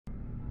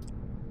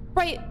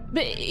Right,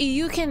 but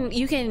you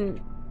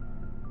can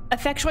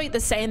effectuate the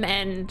same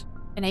end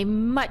in a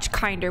much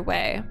kinder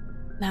way.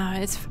 No,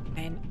 it's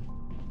fine.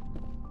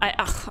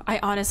 I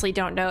honestly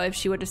don't know if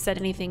she would have said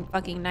anything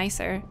fucking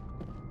nicer.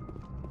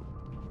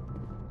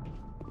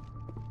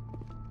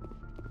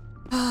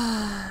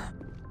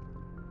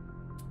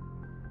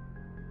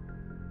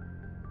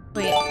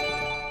 Wait.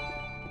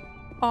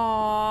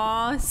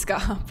 Aww,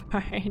 Scott.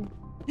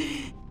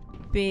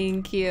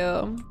 Thank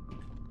you.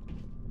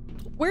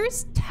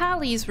 Where's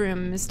Tally's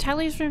room? Is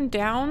Tally's room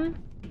down?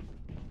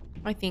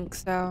 I think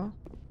so.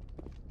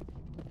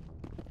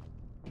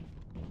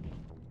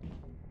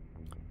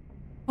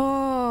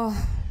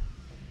 Oh.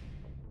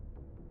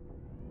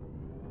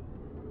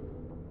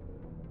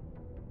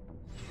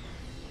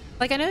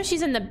 Like, I know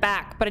she's in the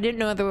back, but I didn't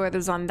know whether it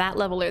was on that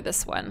level or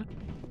this one.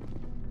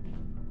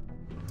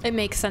 It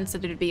makes sense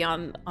that it would be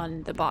on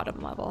the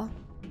bottom level.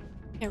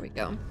 Here we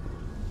go.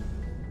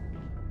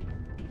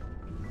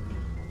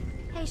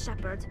 Hey,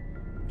 Shepard.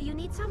 Do you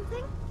need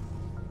something?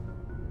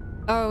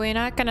 Oh, we're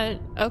not gonna...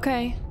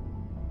 Okay.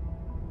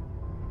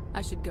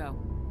 I should go.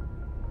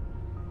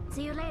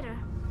 See you later.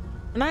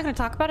 We're not gonna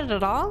talk about it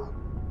at all?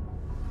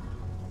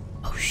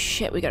 Oh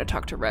shit, we gotta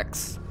talk to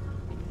Rex.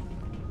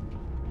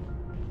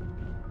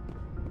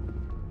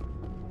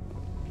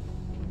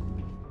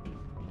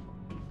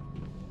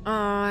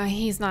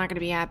 He's not gonna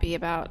be happy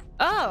about...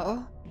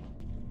 Oh!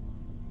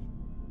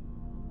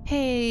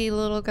 Hey,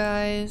 little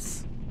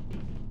guys.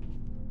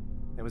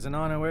 It was an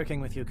honor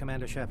working with you,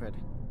 Commander Shepard.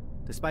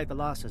 Despite the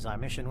losses, our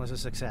mission was a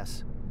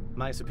success.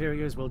 My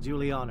superiors will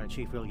duly honor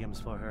Chief Williams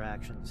for her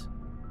actions.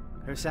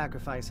 Her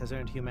sacrifice has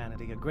earned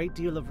humanity a great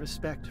deal of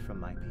respect from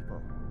my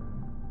people.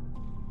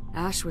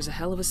 Ash was a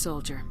hell of a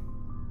soldier.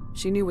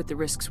 She knew what the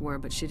risks were,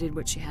 but she did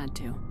what she had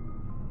to.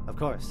 Of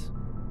course.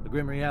 The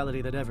grim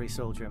reality that every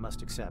soldier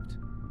must accept.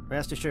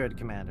 Rest assured,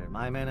 Commander,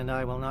 my men and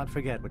I will not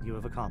forget what you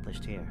have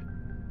accomplished here.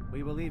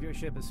 We will leave your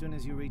ship as soon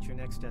as you reach your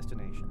next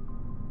destination.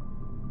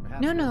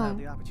 Perhaps we'll have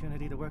the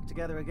opportunity to work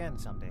together again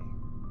someday.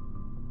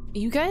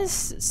 You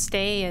guys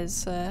stay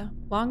as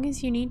long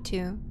as you need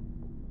to.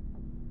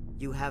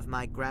 You have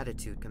my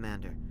gratitude,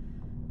 Commander.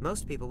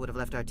 Most people would have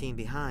left our team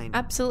behind.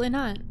 Absolutely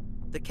not.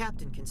 The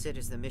captain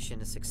considers the mission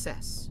a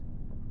success.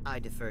 I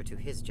defer to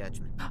his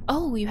judgment.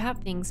 Oh, you have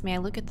things. May I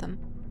look at them?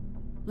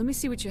 Let me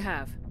see what you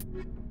have.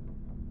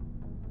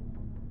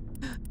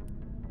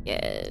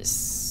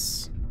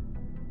 Yes.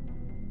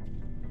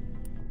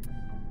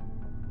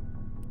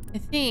 I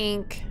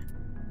think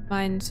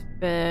mine's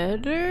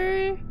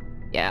better.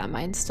 Yeah,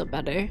 mine's still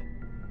better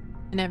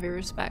in every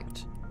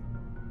respect.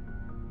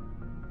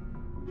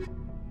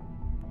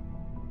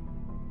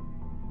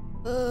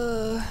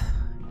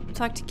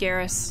 Talk to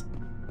Garrus.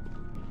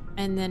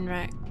 And then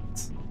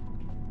Rex.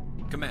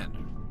 Commander,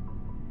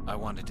 I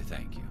wanted to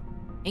thank you.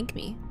 Thank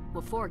me?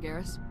 What for,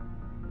 Garrus?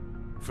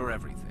 For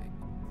everything.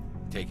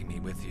 Taking me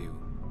with you,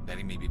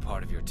 letting me be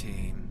part of your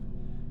team.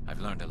 I've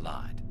learned a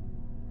lot.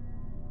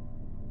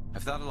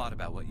 I've thought a lot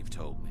about what you've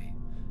told me.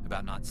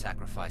 About not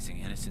sacrificing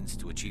innocence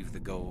to achieve the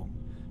goal.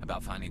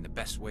 About finding the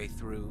best way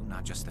through,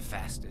 not just the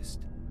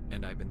fastest.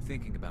 And I've been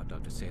thinking about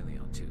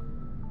𝒂𝒾𝒶 too.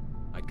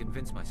 I'd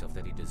convinced myself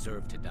that he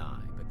deserved to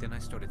die, but then I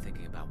started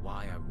thinking about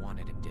why I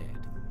wanted him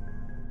dead.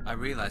 I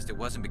realized it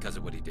wasn't because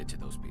of what he did to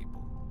those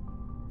people.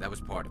 That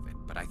was part of it,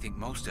 but I think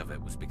most of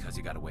it was because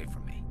he got away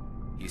from me.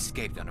 He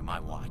escaped under my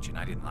watch, and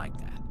I didn't like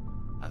that.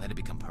 I let it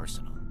become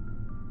personal.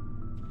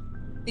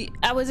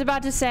 I was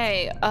about to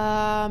say,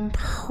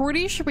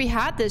 pretty sure we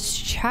had this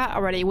chat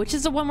already, which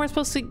is the one we're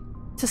supposed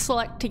to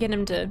select to get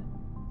him to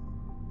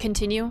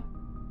continue.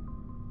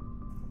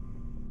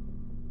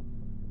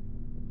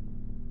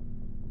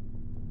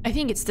 I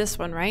think it's this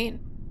one, right?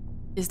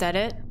 Is that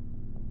it?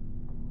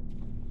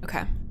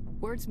 Okay.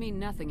 Words mean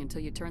nothing until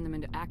you turn them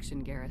into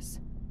action, Garrus.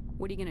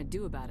 What are you gonna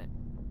do about it?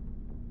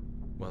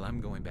 Well, I'm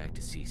going back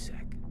to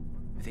CSEC.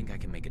 I think I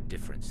can make a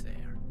difference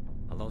there.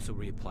 I'll also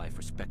reapply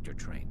for Spectre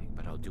training,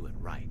 but I'll do it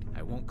right.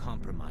 I won't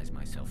compromise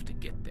myself to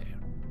get there.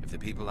 If the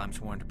people I'm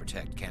sworn to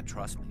protect can't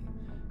trust me,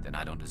 then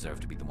I don't deserve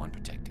to be the one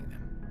protecting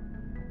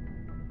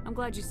them. I'm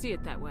glad you see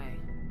it that way.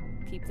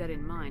 Keep that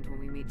in mind when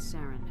we meet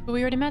Saren. But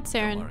we already met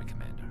Saren. Don't worry,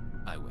 Commander.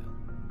 I will.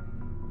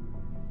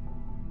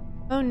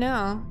 Oh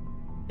no.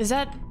 Is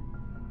that...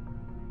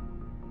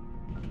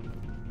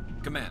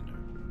 Commander,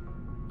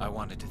 I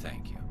wanted to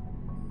thank you.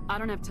 I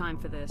don't have time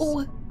for this.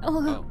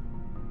 Oh.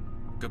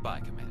 Goodbye,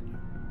 Commander.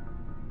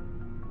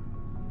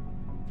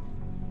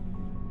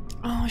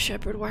 Oh,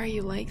 Shepard, why are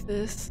you like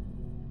this?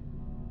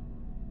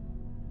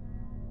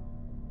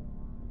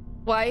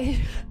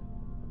 Why?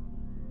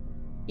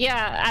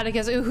 Yeah,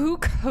 Atticus, who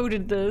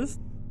coded this?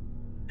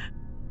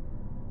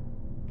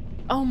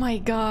 Oh my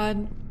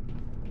god.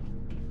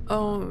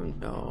 Oh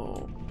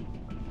no.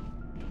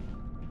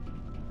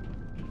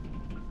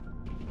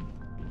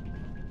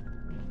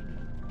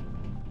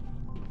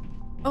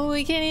 Oh,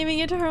 we can't even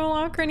get to her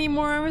locker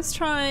anymore. I was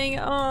trying.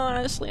 Oh,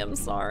 Ashley, I'm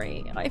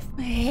sorry. I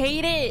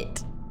hate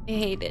it. I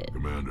hate it.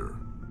 Commander,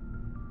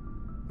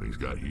 things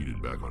got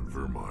heated back on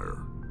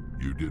Vermeer.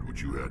 You did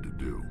what you had to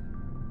do.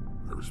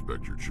 I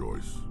respect your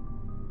choice.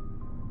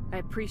 I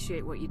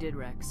appreciate what you did,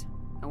 Rex.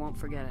 I won't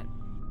forget it.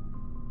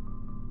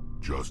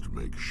 Just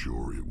make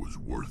sure it was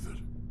worth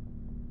it.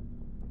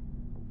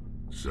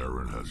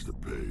 Saren has to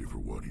pay for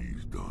what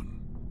he's done.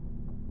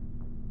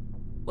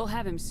 We'll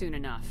have him soon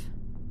enough.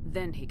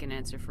 Then he can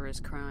answer for his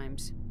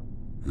crimes.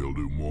 He'll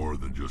do more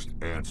than just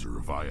answer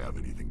if I have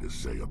anything to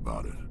say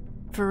about it.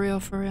 For real,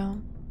 for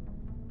real.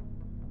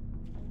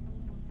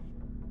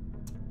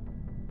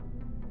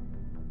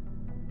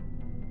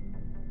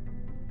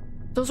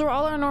 Those are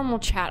all our normal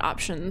chat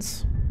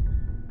options.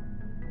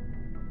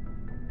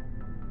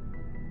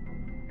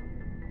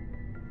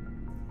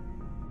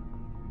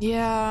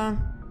 Yeah,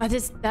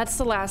 that's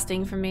the last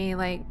thing for me.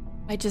 Like,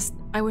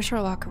 I wish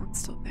our locker was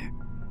still there.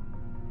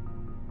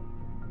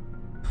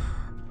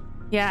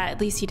 Yeah, at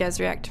least he does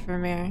react to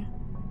Vermeer.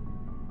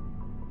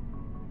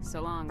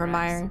 So long,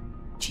 Vermeer. Rex.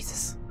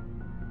 Jesus.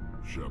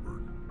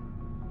 Shepard.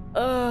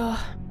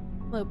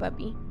 Hello,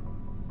 puppy.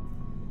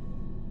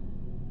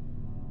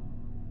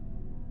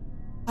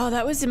 Oh,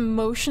 that was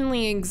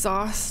emotionally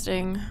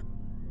exhausting.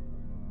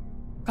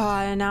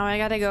 God, and now I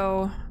gotta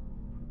go.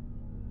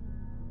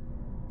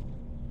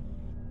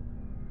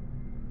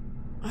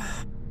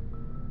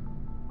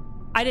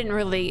 I didn't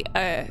really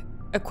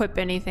equip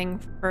anything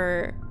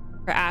for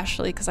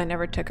Ashley because I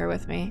never took her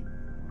with me.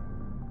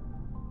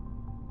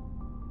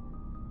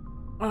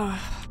 Ugh.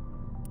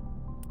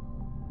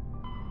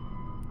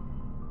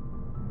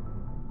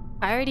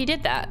 I already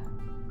did that.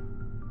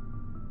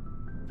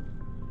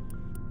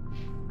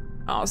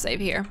 I'll save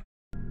here.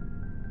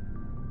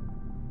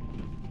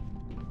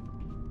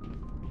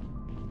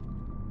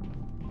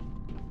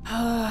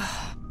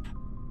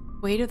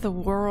 Weight of the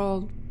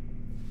world.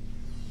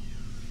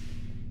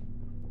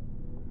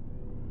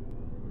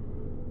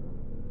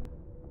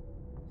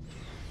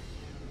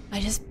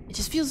 It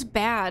just feels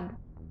bad.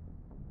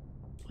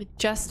 It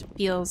just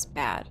feels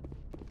bad.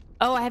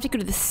 Oh, I have to go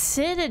to the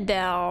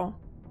Citadel.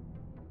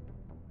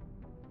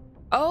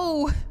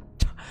 Oh,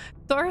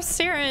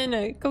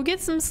 Saren, go get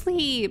some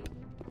sleep.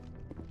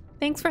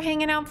 Thanks for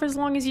hanging out for as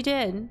long as you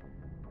did.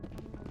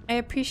 I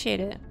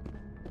appreciate it.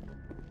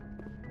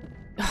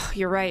 Oh,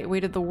 you're right,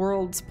 weight of the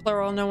world's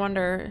plural. No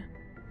wonder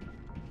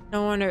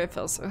it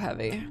feels so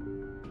heavy.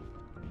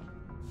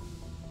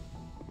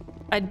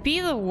 I'd be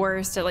the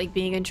worst at like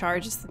being in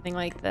charge of something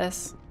like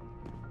this.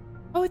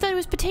 Oh, I thought it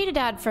was Potato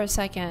Dad for a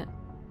second.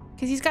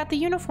 Because he's got the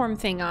uniform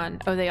thing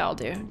on. Oh, they all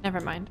do. Never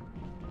mind.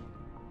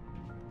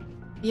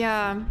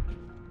 Yeah.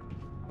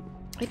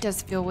 It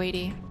does feel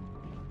weighty.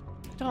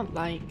 Don't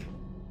like.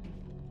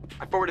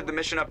 I forwarded the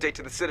mission update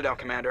to the Citadel,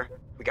 Commander.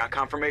 We got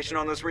confirmation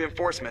on those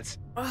reinforcements.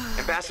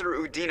 Ambassador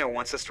Udino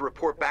wants us to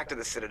report back to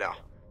the Citadel.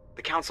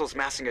 The Council's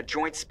massing a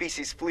joint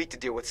species fleet to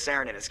deal with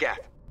Saren and his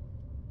geth.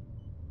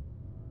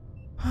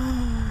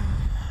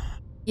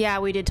 Yeah,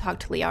 we did talk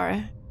to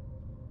Liara.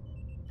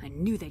 I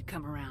knew they'd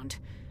come around.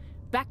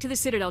 Back to the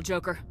Citadel,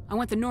 Joker. I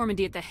want the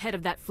Normandy at the head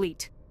of that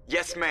fleet.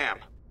 Yes, ma'am.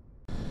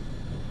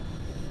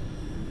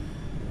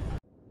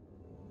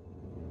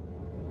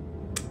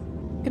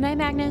 Good night,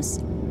 Magnus.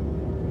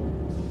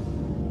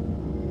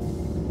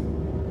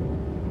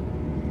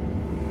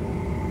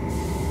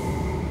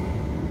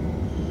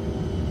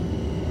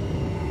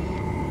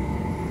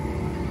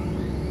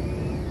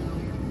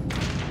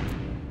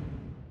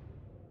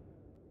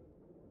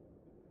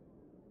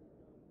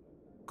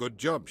 Good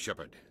job,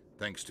 Shepard.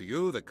 Thanks to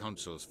you, the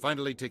Council's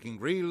finally taking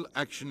real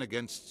action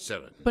against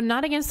Saren. But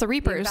not against the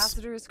Reapers. The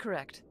Ambassador is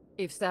correct.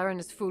 If Saren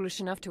is foolish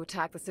enough to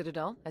attack the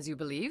Citadel, as you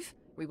believe,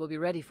 we will be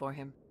ready for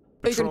him.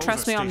 You can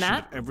trust me on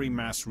that? At every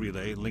mass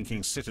relay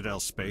linking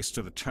Citadel space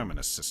to the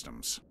Terminus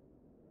systems.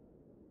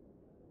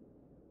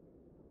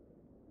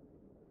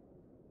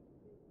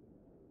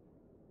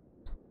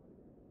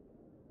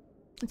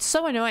 It's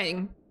so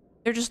annoying.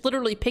 They're just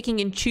literally picking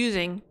and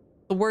choosing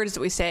the words that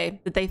we say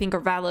that they think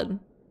are valid.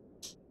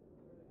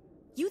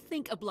 You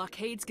think a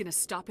blockade's gonna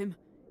stop him?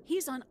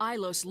 He's on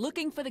Ilos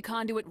looking for the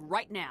conduit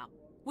right now.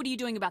 What are you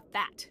doing about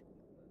that?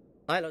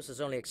 Ilos is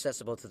only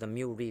accessible to the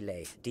Mu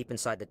relay, deep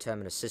inside the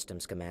Terminus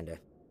systems, Commander.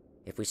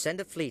 If we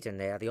send a fleet in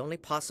there, the only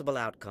possible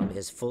outcome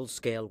is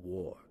full-scale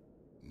war.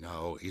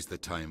 Now is the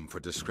time for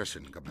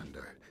discretion,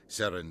 Commander.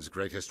 Saren's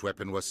greatest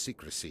weapon was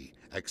secrecy.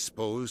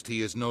 Exposed,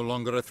 he is no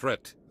longer a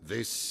threat.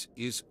 This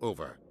is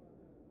over.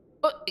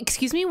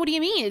 Excuse me? What do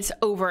you mean it's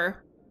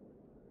over?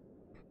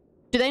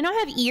 Do they not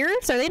have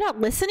ears? Are they not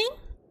listening?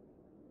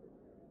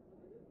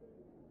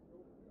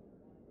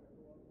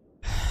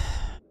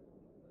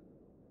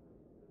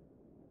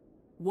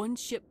 One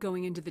ship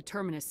going into the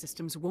Terminus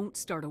systems won't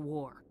start a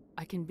war.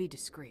 I can be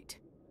discreet.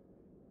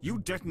 You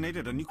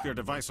detonated a nuclear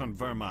device on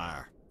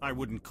Vermeer. I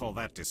wouldn't call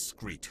that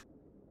discreet.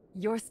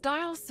 Your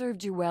style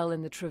served you well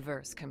in the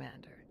Traverse,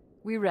 Commander.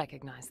 We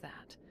recognize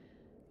that.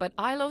 But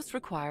Ilos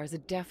requires a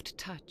deft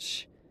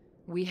touch.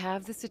 We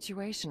have the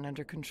situation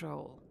under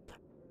control.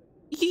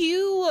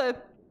 You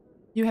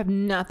have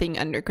nothing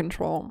under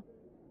control.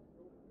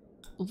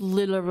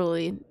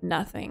 Literally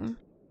nothing.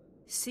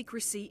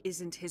 Secrecy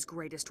isn't his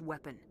greatest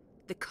weapon.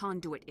 The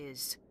conduit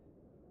is.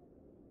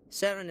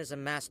 Saren is a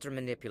master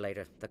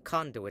manipulator. The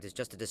conduit is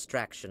just a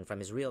distraction from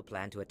his real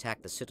plan to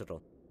attack the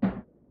Citadel.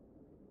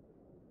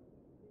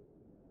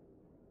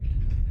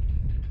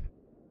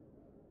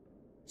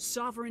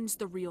 Sovereign's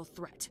the real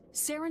threat.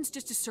 Saren's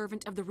just a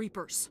servant of the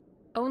Reapers.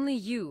 Only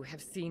you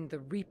have seen the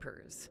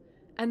Reapers,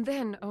 and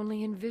then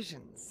only in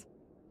visions.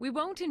 We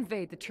won't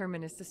invade the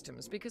Terminus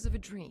systems because of a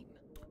dream.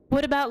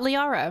 What about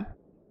Liara?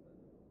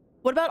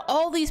 What about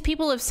all these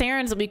people of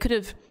Saren's that we could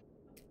have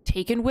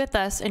taken with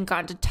us and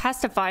gotten to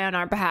testify on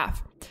our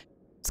behalf?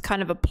 It's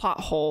kind of a plot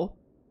hole,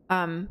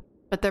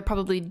 but they're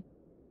probably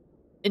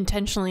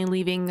intentionally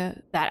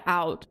leaving that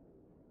out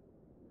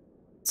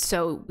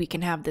so we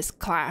can have this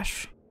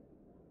clash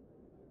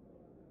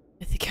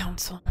with the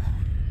council.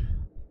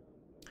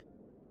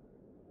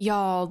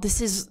 Y'all,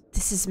 this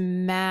is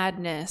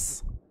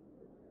madness.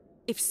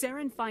 If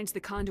Saren finds the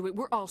conduit,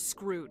 we're all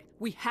screwed.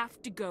 We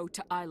have to go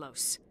to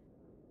Ilos.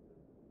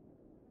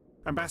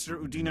 Ambassador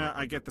Udina,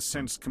 I get the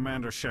sense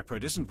Commander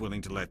Shepard isn't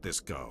willing to let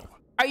this go.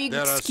 Are you,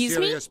 There excuse are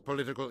me? serious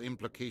political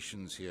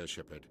implications here,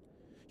 Shepard.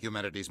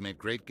 Humanity's made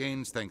great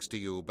gains thanks to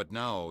you, but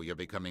now you're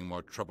becoming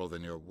more trouble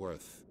than you're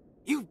worth.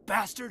 You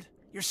bastard!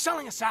 You're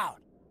selling us out!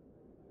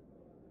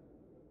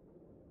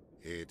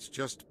 It's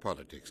just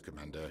politics,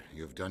 Commander.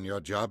 You've done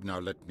your job, now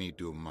let me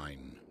do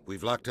mine.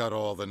 We've locked out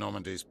all the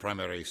Normandy's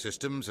primary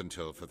systems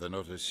until further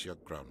notice you're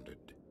grounded.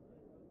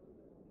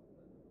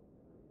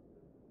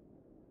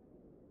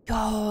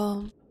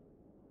 Y'all,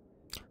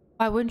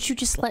 why wouldn't you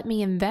just let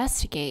me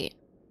investigate?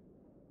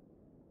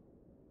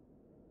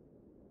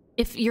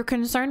 If you're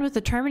concerned with the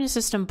Terminus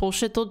system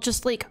bullshit, they'll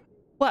just, like,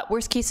 what,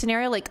 worst case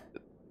scenario, like,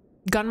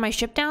 gun my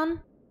ship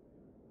down?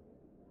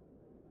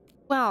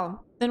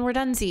 Well, then we're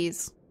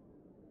donesies.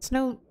 It's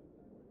no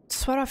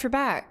sweat off your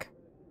back.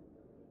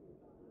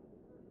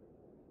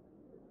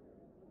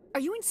 Are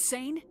you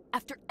insane?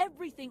 After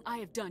everything I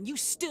have done, you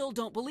still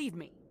don't believe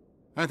me.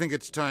 I think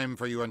it's time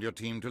for you and your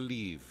team to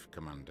leave,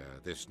 Commander.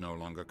 This no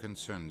longer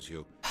concerns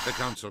you. The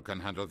Council can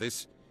handle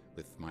this,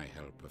 with my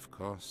help, of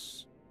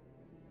course.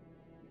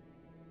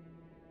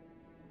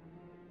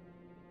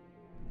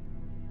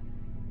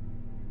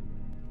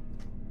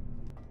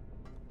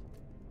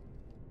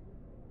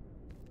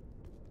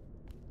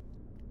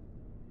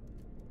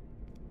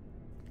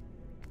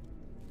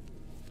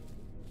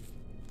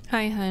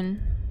 Hi,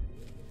 hun.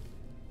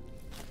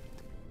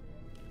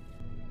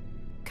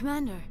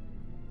 Commander.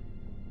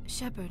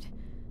 Shepard,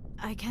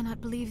 I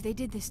cannot believe they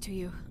did this to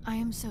you. I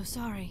am so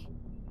sorry.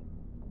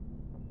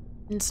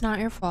 It's not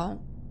your fault.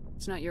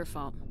 It's not your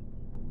fault.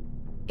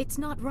 It's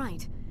not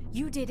right.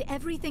 You did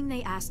everything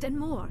they asked and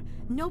more.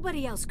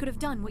 Nobody else could have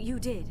done what you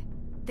did.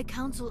 The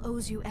Council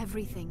owes you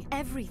everything,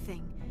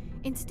 everything.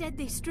 Instead,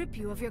 they strip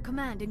you of your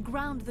command and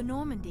ground the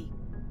Normandy.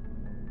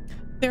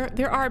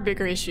 There are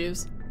bigger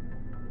issues.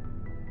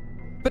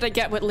 But I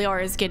get what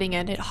Liara is getting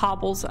at. It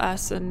hobbles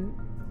us and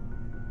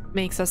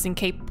makes us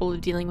incapable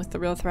of dealing with the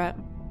real threat.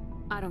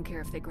 I don't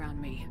care if they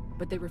ground me,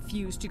 but they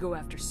refuse to go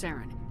after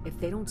Saren. If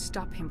they don't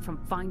stop him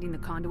from finding the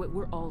conduit,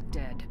 we're all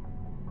dead.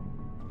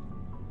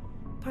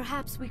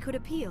 Perhaps we could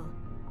appeal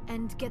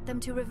and get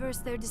them to reverse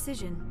their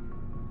decision.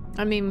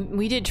 I mean,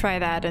 we did try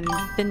that, and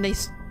then they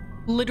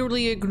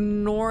literally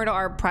ignored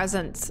our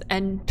presence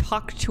and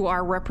talked to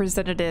our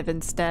representative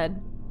instead.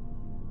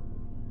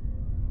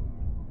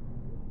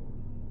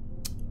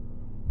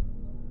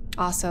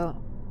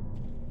 Also,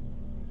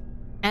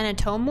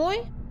 𝒂𝒹𝒾𝒶?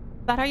 Is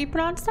that how you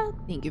pronounce that?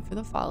 Thank you for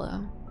the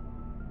follow.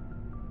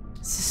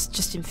 This is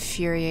just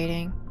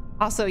infuriating.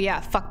 Also, yeah,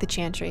 fuck the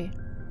Chantry.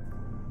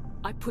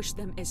 I pushed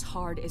them as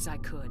hard as I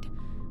could.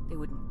 They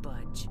wouldn't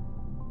budge.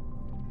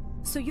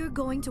 So you're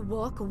going to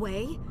walk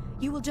away?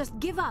 You will just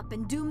give up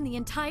and doom the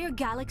entire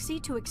galaxy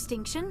to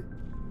extinction?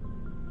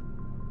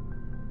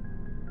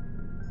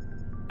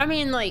 I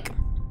mean, like,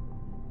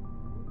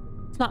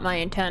 it's not my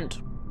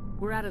intent.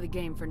 We're out of the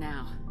game for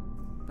now,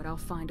 but I'll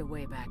find a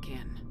way back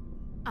in.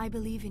 I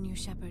believe in you,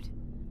 Shepard.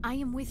 I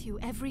am with you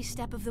every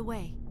step of the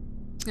way.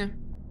 Yeah.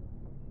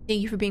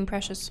 Thank you for being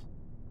precious.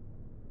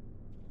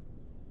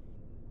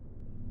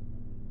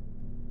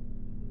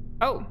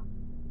 Oh.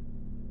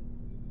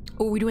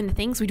 Oh, we doing the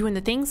things? We doing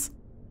the things?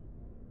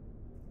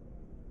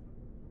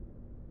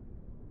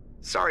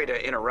 Sorry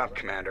to interrupt,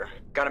 Commander.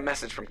 Got a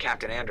message from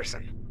Captain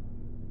Anderson.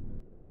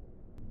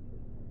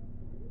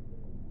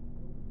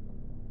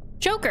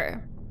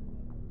 Joker.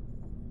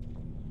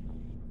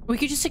 We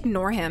could just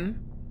ignore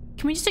him.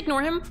 Can we just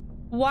ignore him?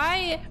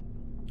 Why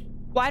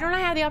don't I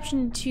have the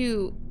option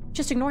to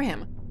just ignore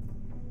him?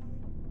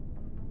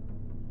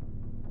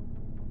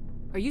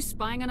 Are you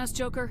spying on us,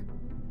 Joker?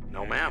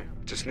 No, ma'am.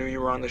 Just knew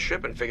you were on the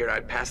ship and figured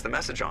I'd pass the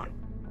message on.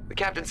 The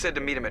captain said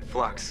to meet him at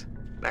Flux,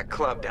 that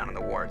club down in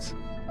the wards.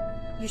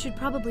 You should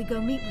probably go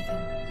meet with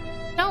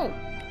him. No.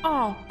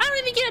 Oh, I don't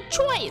even get a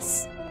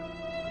choice.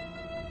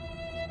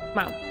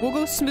 Wow, we'll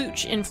go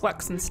smooch in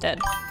Flux instead.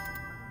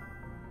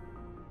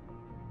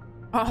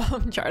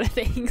 Oh, Jarda,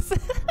 thanks.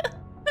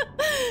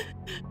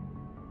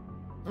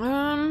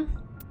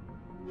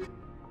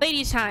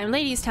 Ladies time,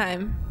 ladies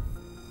time.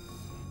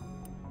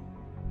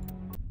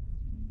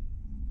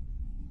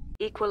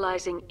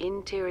 equalizing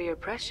interior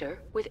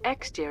pressure with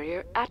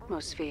exterior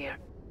atmosphere.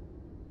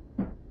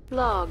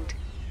 Logged.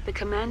 The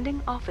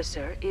commanding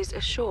officer is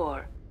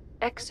ashore.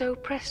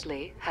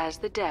 𝒂𝒹𝒾𝒶 has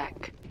the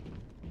deck.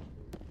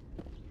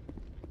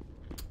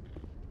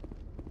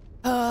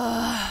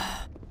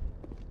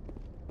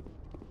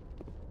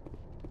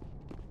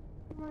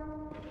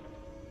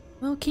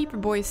 Well, Keeper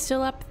Boy's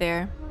still up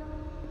there.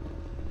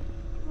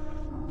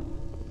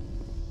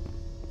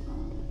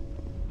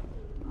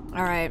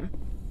 Alright.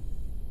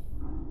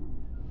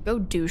 Go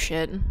do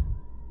shit.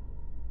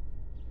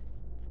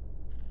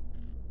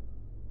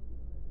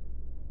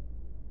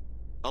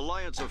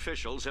 Alliance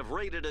officials have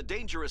raided a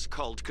dangerous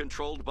cult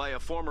controlled by a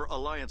former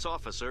Alliance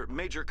officer,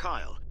 Major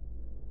Kyle.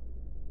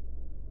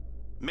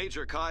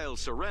 Major Kyle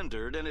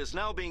surrendered and is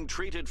now being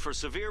treated for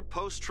severe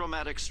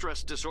post-traumatic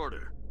stress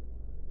disorder.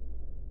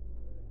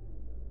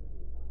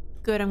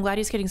 Good, I'm glad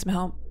he's getting some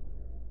help.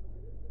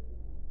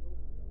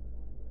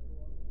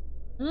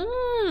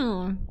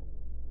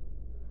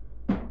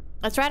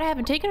 That's right, I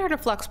haven't taken her to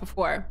Flux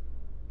before.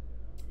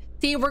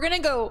 See, we're gonna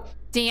go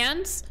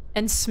dance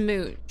and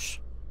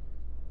smooch.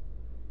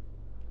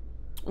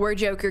 Where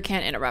Joker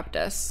can't interrupt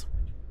us.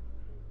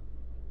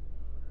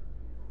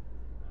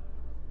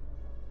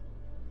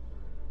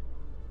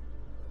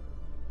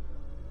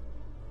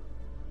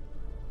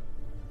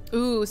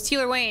 Ooh,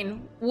 Steeler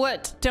Wayne,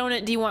 what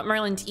donut do you want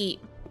Merlin to eat?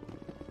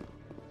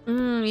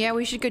 Yeah,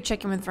 we should go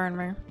check in with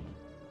Vermeer.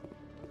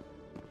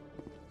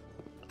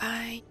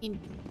 I need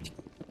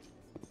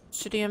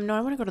Studium. No,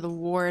 I want to go to the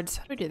wards.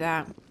 How do I do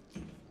that?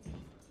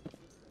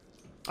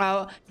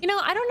 Oh, you know,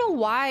 I don't know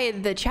why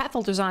the chat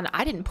filter's on.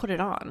 I didn't put it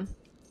on.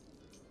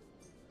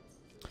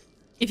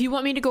 If you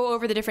want me to go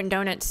over the different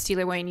donuts,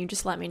 Steeler Wayne, you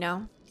just let me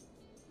know.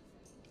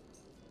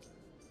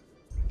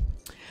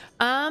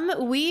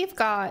 We've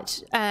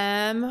got,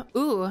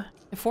 ooh,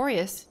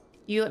 Euphorious.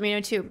 You let me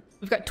know too.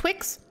 We've got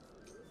Twix,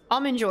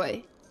 Almond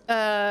Joy.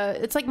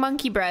 It's like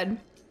monkey bread.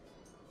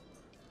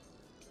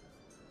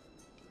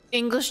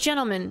 English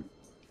Gentleman,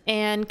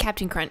 and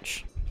Captain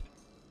Crunch.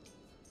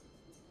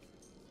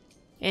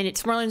 And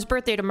it's Merlin's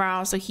birthday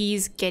tomorrow, so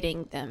he's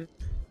getting them.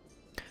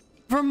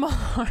 For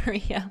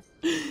Mario.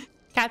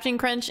 Captain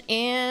Crunch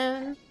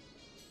and...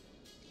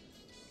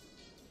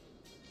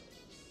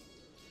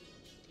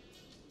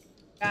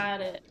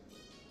 Got it.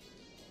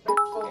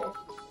 Cool.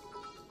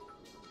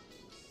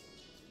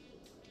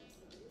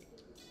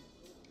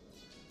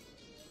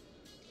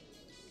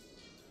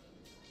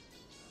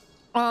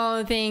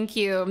 Oh, thank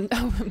you.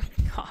 Oh,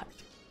 God.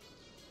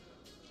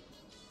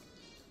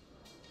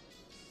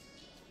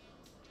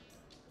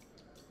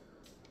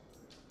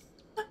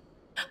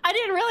 I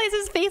didn't realize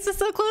his face was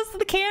so close to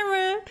the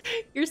camera.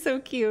 You're so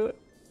cute.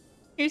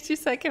 Here's your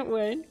second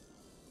one.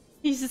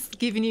 He's just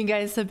giving you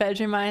guys some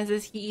bedroom eyes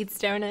as he eats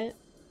donut.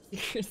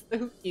 You're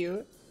so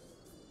cute.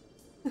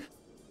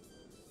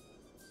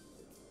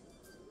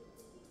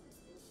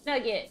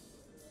 Nugget.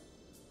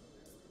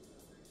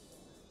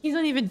 He's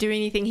not even doing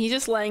anything. He's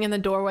just laying in the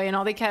doorway and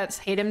all the cats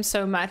hate him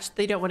so much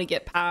they don't want to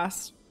get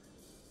past.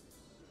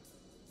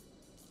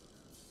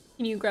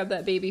 Can you grab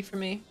that baby for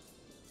me?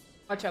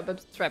 Watch out,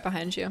 Bubs. It's right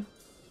behind you.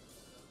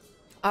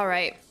 All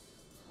right.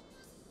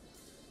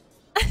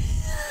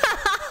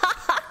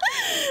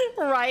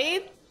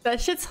 Right? That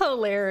shit's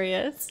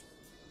hilarious.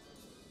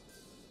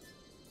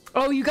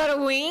 Oh, you got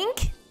a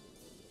wink?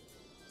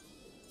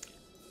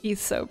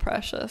 He's so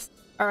precious.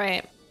 All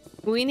right.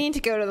 We need to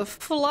go to the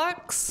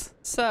Flux,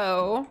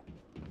 so...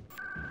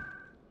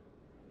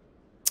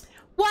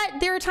 What?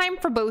 There are time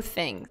for both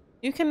things.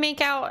 You can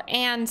make out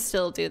and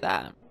still do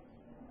that.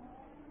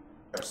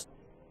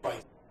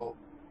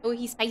 Oh,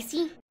 he's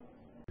spicy?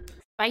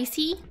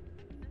 Spicy?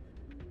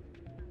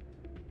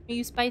 Are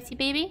you spicy,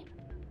 baby?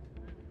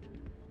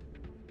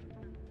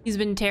 He's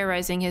been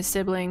terrorizing his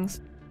siblings.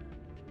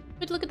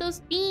 But look at those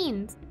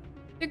beans.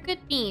 They're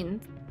good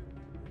beans.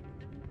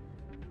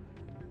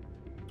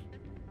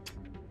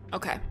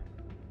 Okay.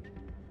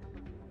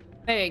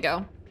 There you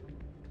go.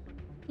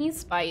 He's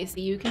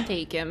spicy. You can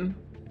take him.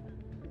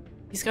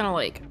 He's gonna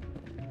like...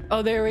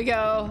 Oh, there we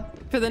go.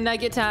 For the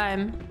nugget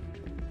time.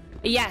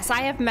 Yes,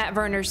 I have met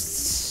Werner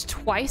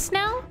twice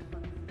now.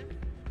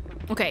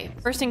 Okay,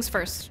 first things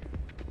first.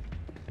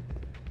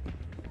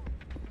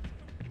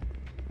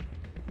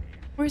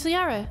 Where's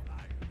Liara?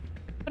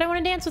 But I want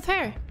to dance with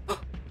her.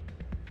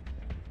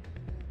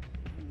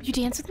 You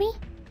dance with me?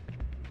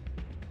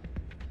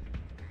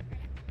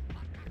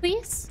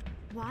 Please?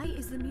 Why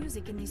is the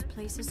music in these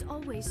places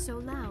always so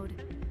loud?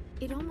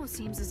 It almost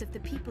seems as if the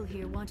people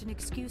here want an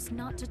excuse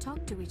not to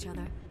talk to each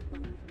other.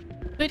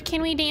 But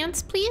can we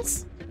dance,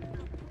 please?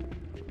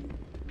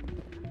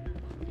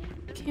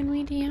 Can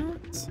we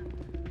dance?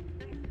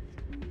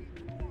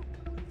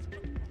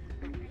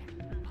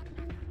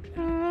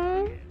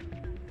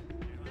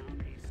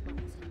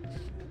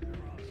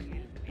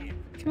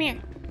 Come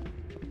here.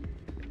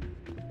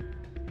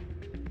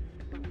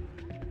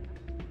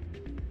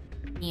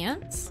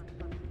 Dance?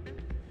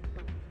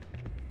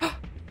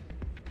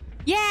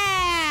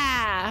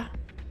 Yeah!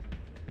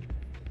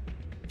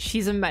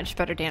 She's a much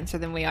better dancer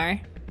than we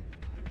are.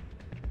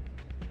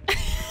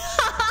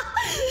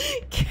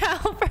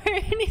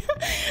 California.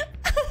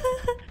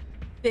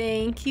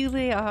 Thank you,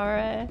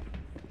 Liara.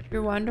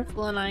 You're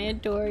wonderful and I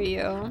adore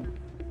you.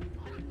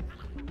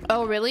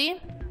 Oh, really?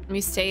 Let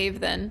me save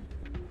then.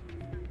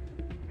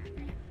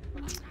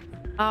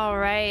 All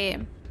right.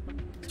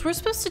 So we're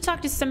supposed to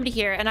talk to somebody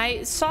here, and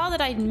I saw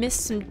that I'd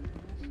missed some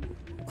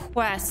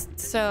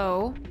quests,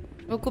 so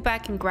we'll go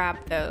back and grab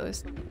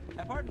those.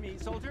 Pardon me,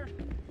 soldier.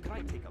 Could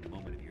I take a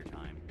moment of your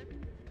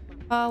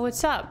time?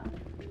 What's up?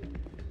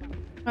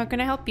 How can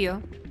I help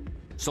you?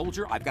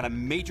 Soldier, I've got a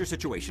major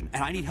situation,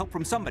 and I need help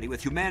from somebody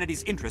with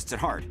humanity's interests at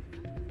heart.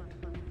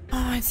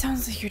 Oh, it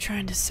sounds like you're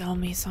trying to sell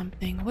me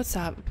something. What's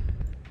up?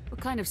 What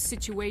kind of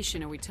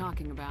situation are we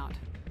talking about?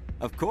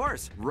 Of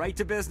course, right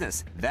to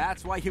business.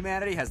 That's why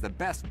humanity has the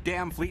best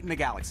damn fleet in the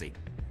galaxy.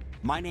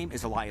 My name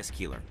is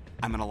𝒂𝒾𝒶.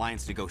 I'm an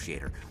alliance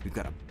negotiator. We've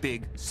got a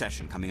big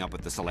session coming up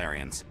with the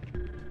Solarians.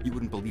 You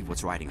wouldn't believe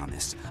what's riding on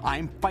this.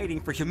 I'm fighting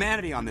for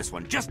humanity on this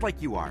one, just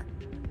like you are.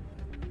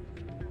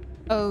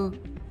 Oh,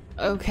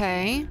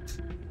 okay.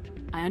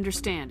 I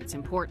understand. It's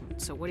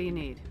important. So what do you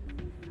need?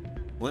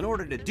 Well, in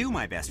order to do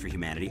my best for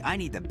humanity, I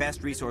need the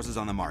best resources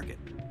on the market.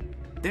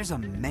 There's a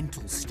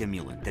mental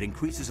stimulant that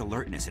increases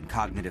alertness and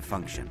cognitive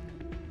function.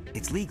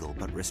 It's legal,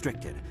 but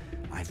restricted.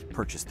 I've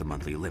purchased the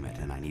monthly limit,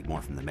 and I need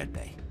more from the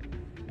medbay.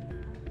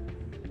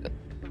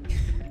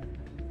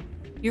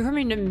 You're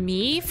coming to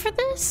me for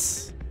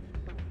this?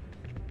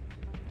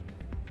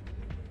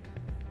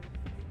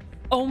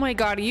 Oh my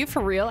god, are you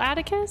for real,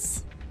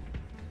 Atticus?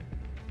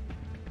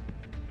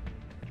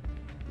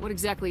 What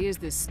exactly is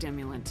this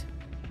stimulant?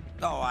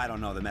 Oh, I don't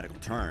know the medical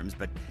terms,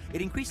 but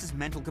it increases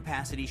mental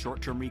capacity,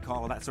 short-term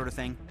recall, that sort of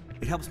thing.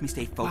 It helps me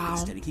stay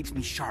focused, and it keeps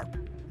me sharp.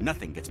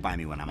 Nothing gets by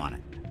me when I'm on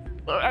it.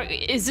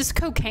 Is this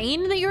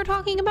cocaine that you're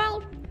talking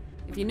about?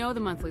 If you know the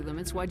monthly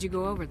limits, why'd you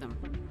go over them?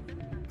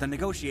 The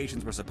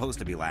negotiations were supposed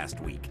to be last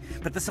week,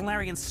 but the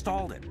Solarians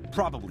stalled it,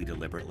 probably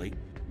deliberately.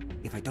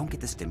 If I don't get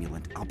the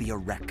stimulant, I'll be a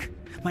wreck.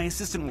 My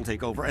assistant will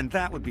take over, and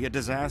that would be a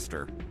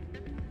disaster.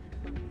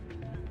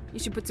 You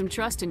should put some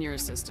trust in your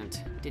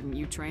assistant. Didn't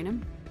you train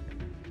him?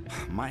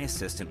 My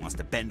assistant wants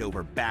to bend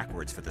over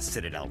backwards for the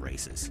Citadel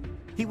races.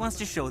 He wants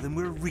to show them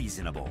we're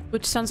reasonable.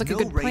 Which sounds like a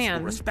good plan. No race plan.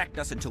 will respect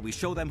us until we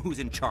show them who's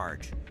in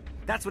charge.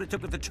 That's what it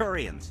took with the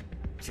Turians.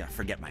 Yeah,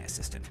 forget my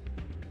assistant.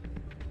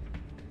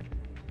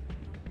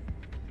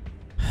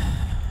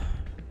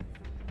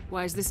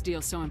 Why is this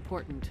deal so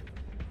important?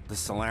 The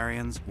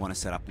Solarians want to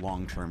set up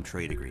long-term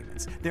trade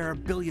agreements. There are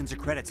billions of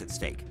credits at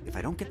stake. If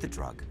I don't get the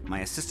drug,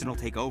 my assistant will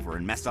take over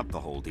and mess up the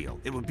whole deal.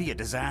 It would be a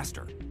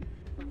disaster.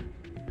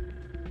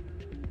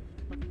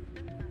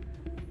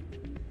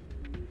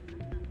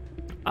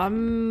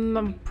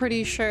 I'm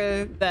pretty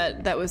sure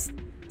that that was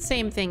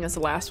same thing as the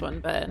last one,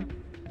 but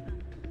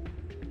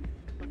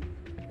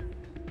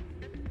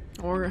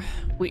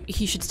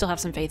he should still have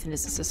some faith in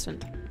his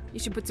assistant. You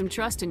should put some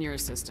trust in your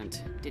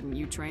assistant. Didn't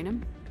you train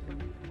him?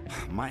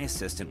 My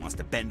assistant wants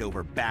to bend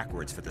over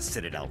backwards for the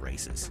Citadel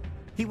races.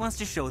 He wants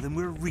to show them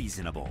we're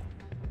reasonable.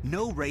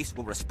 No race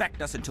will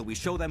respect us until we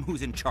show them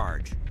who's in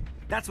charge.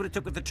 That's what it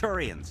took with the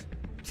Turians.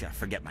 Yeah,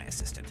 forget my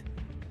assistant.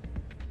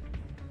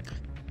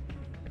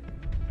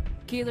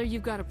 Keeler,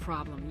 you've got a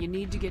problem. You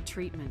need to get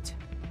treatment.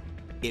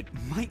 It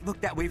might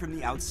look that way from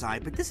the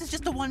outside, but this is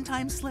just a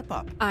one-time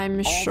slip-up.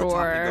 I'm sure. All the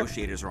top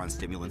negotiators are on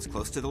stimulants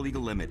close to the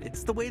legal limit.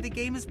 It's the way the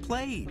game is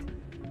played.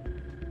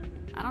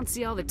 I don't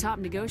see all the top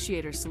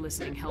negotiators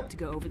soliciting help to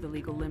go over the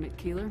legal limit,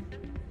 Keeler.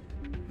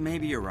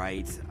 Maybe you're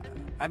right.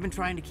 I've been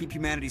trying to keep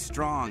humanity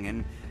strong,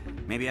 and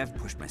maybe I've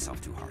pushed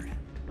myself too hard.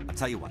 I'll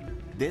tell you what,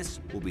 this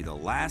will be the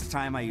last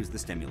time I use the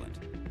stimulant.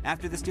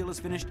 After this deal is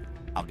finished,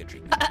 I'll get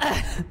treatment.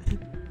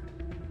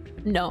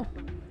 No.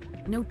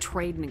 No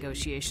trade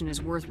negotiation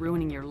is worth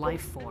ruining your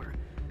life for.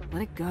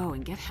 Let it go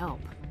and get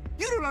help.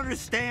 You don't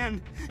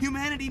understand!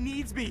 Humanity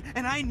needs me,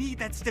 and I need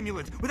that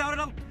stimulant. Without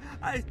it,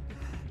 I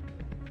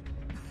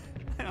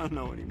don't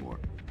know anymore.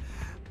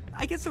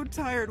 I get so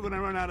tired when I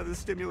run out of the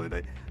stimulant.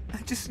 I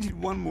just need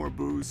one more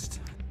boost.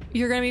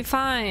 You're gonna be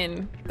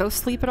fine. Go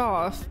sleep it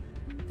off.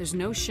 There's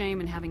no shame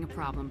in having a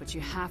problem, but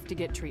you have to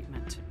get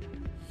treatment.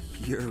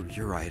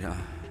 You're right.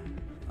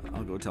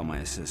 I'll go tell my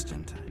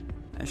assistant.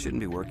 I shouldn't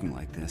be working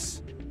like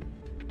this.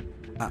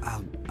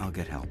 I'll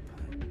get help.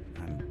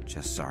 I'm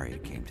just sorry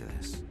it came to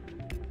this.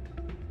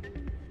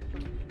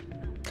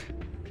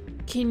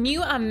 Can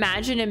you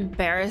imagine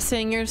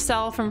embarrassing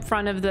yourself in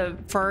front of the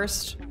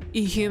first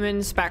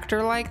human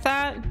Spectre like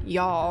that?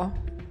 Y'all.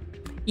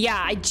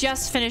 Yeah, I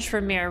just finished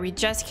Premiere. We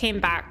just came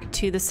back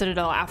to the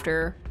Citadel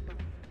after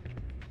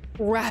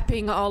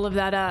wrapping all of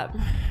that up.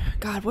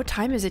 God, what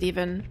time is it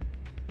even?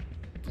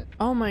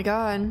 Oh my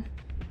god.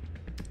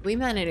 We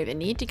might not even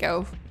need to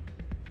go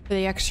for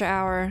the extra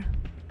hour.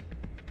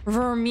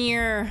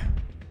 Vermeer.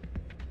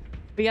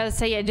 We gotta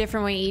say it a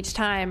different way each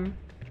time.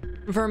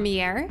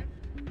 Vermeer?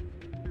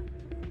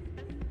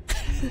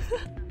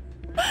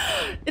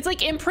 It's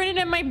like imprinted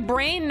in my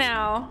brain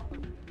now.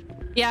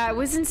 Yeah, it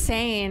was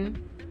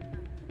insane.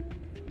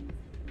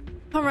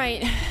 All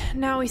right,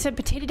 now we said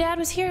Potato Dad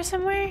was here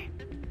somewhere.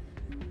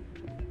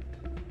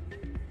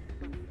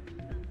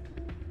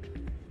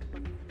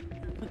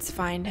 Let's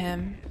find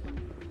him.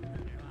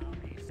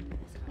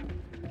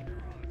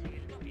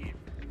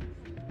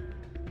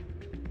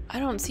 I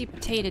don't see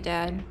Potato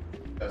Dad.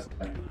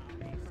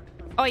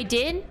 Oh, I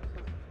did?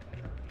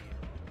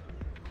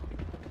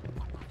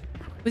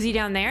 Was he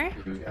down there?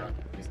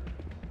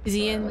 Is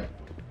he in?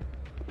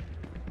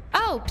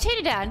 Oh,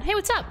 Potato Dad. Hey,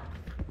 what's up?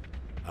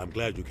 I'm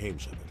glad you came,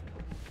 Shepard.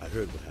 I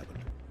heard what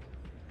happened.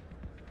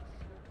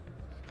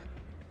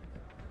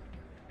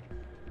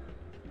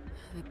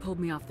 They pulled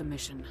me off the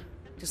mission,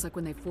 just like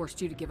when they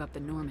forced you to give up the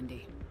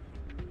Normandy.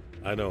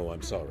 I know,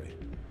 I'm sorry.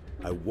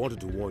 I wanted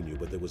to warn you,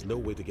 but there was no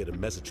way to get a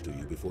message to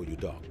you before you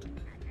docked.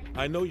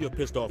 I know you're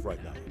pissed off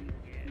right now,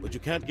 but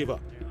you can't give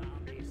up.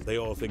 They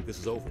all think this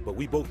is over, but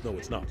we both know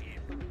it's not.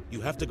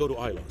 You have to go to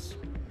Ilos.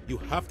 You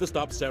have to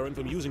stop Saren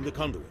from using the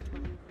conduit.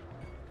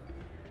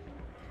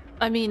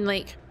 I mean,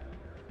 like,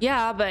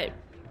 yeah, but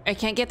I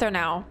can't get there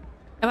now.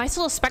 Am I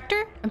still a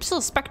Spectre? I'm still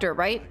a Spectre,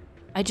 right?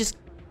 I just...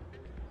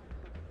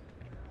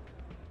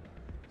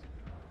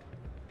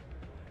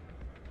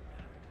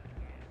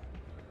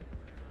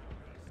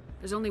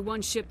 There's only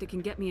one ship that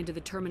can get me into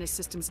the Terminus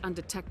systems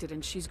undetected,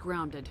 and she's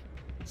grounded.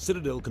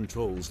 Citadel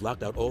controls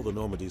locked out all the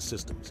Normandy's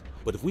systems,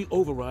 but if we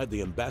override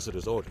the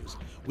Ambassador's orders,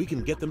 we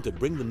can get them to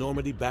bring the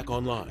Normandy back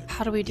online.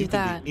 How do we do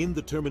that? You can be in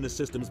the Terminus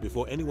systems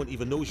before anyone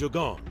even knows you're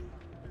gone.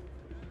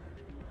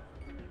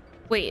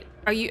 Wait,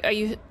 are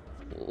you...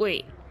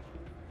 Wait.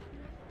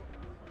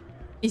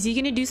 Is he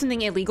gonna do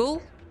something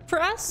illegal for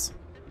us?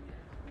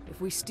 If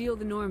we steal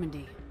the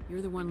Normandy,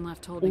 you're the one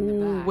left holding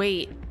the bag.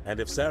 Wait. And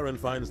if Saren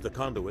finds the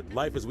conduit,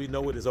 life as we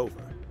know it is over.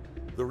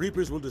 The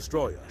Reapers will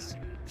destroy us.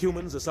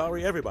 Humans,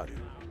 Asari, everybody.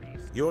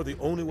 You're the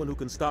only one who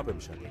can stop him,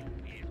 Shepard.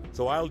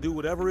 So I'll do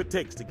whatever it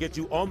takes to get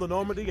you on the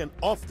Normandy and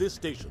off this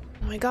station.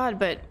 Oh my god,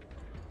 but...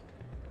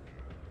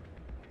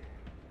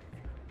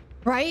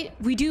 Right?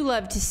 We do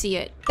love to see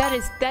it.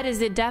 That is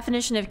the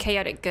definition of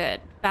chaotic good.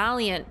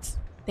 Valiant.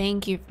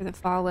 Thank you for the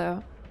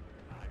follow.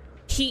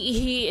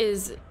 He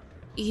is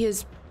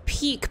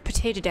peak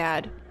Potato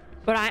Dad.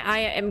 But I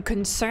am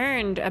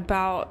concerned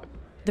about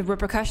the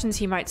repercussions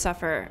he might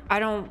suffer. I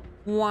don't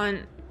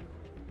want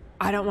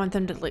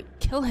them to, like,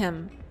 kill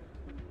him.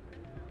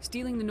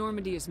 Stealing the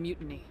Normandy is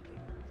mutiny.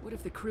 What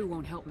if the crew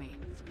won't help me?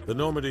 The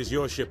Normandy's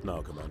your ship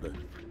now, Commander.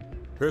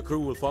 Her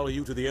crew will follow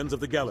you to the ends of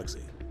the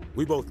galaxy.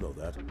 We both know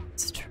that.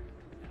 It's true.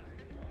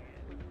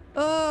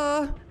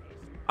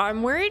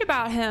 I'm worried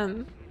about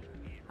him.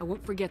 I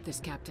won't forget this,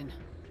 Captain.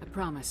 I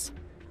promise.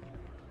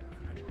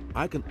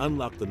 I can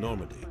unlock the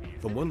Normandy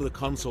from one of the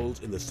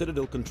consoles in the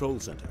Citadel Control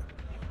Center.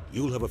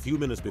 You'll have a few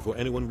minutes before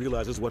anyone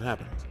realizes what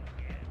happened.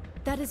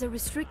 That is a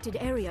restricted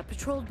area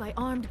patrolled by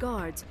armed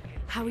guards.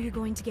 How are you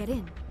going to get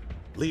in?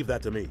 Leave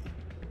that to me.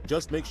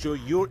 Just make sure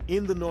you're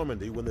in the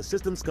Normandy when the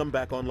systems come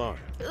back online.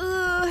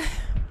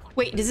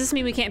 Wait, does this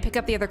mean we can't pick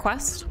up the other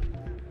quest?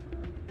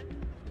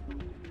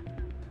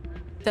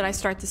 Did I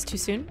start this too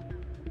soon?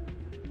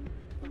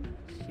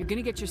 You're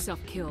gonna get yourself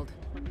killed.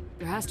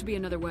 There has to be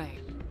another way.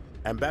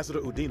 Ambassador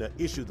Udina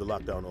issued the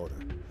lockdown order.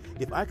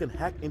 If I can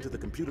hack into the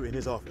computer in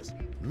his office,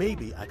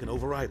 maybe I can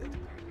override it.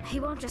 He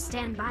won't just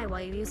stand by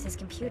while you use his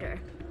computer.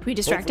 Can we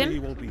distract him? He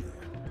won't be there.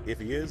 If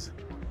he is,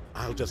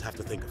 I'll just have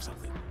to think of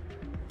something.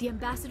 The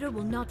Ambassador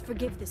will not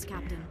forgive this,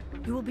 Captain.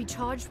 You will be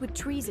charged with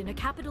treason, a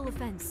capital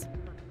offense.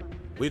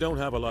 We don't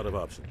have a lot of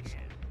options.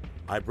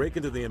 I break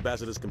into the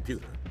Ambassador's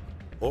computer,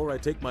 or I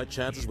take my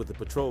chances with the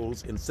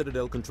patrols in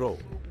Citadel Control.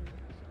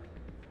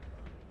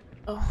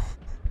 Oh.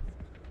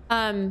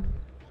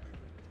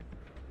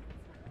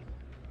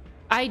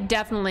 I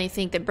definitely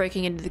think that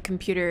breaking into the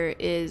computer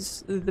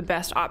is the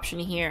best option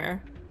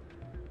here,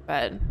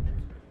 but...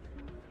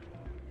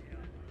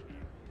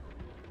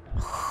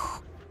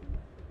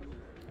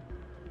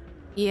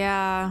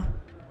 Yeah.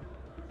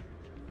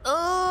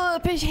 Oh,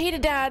 Potato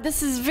Dad,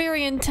 this is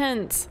very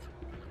intense.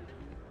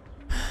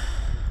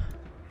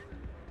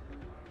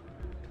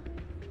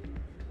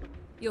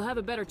 You'll have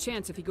a better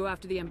chance if you go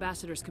after the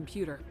Ambassador's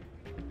computer.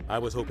 I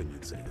was hoping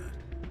you'd say that.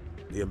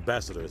 The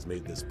Ambassador has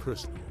made this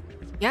personal.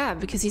 Yeah,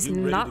 because he's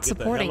not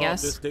supporting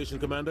us. This station,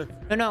 Commander?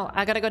 No,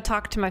 I gotta go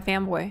talk to my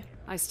fanboy.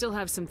 I still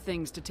have some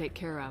things to take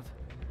care of.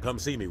 Come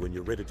see me when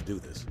you're ready to do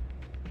this.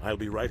 I'll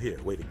be right here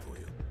waiting for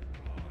you.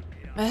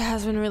 It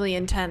has been really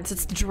intense.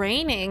 It's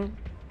draining.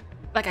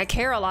 Like, I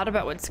care a lot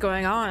about what's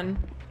going on.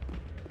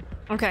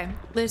 Okay,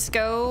 let's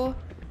go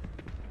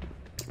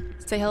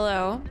say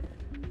hello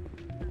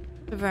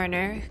to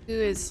Werner, who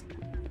is...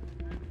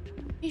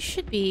 He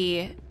should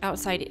be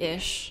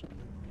outside-ish.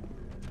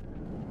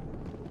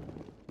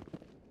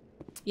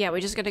 Yeah,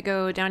 we just gotta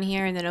go down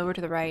here and then over to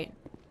the right.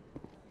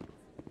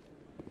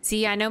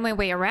 See, I know my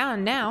way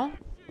around now.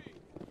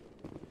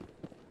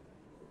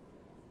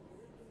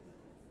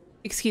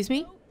 Excuse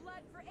me?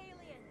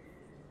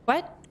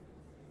 What?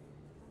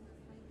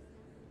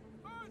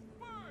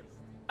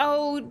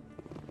 Oh,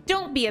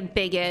 don't be a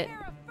bigot.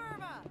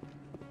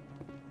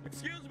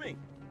 Excuse me,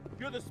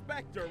 you're the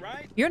Spectre,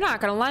 right? You're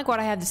not gonna like what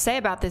I have to say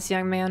about this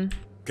young man.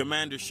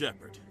 Commander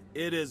Shepard,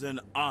 it is an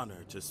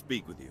honor to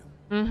speak with you.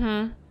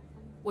 Mm-hmm.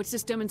 What's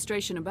this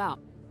demonstration about?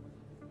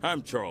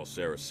 I'm Charles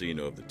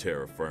Saraceno of the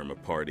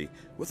𝒂𝒹𝒾𝒶 Party.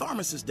 With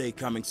Armistice Day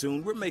coming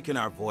soon, we're making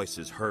our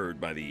voices heard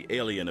by the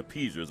alien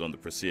appeasers on the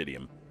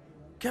Presidium.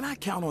 Can I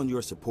count on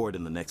your support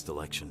in the next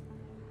election?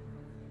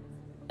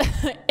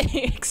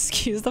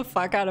 Excuse the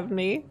fuck out of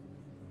me.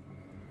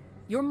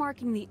 You're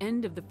marking the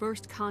end of the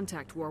First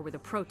Contact War with a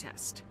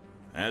protest.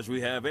 As we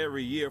have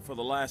every year for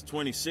the last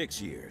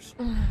 26 years.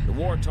 The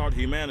war taught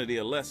humanity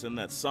a lesson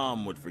that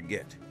some would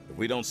forget. If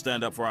we don't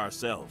stand up for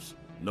ourselves,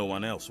 no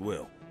one else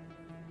will.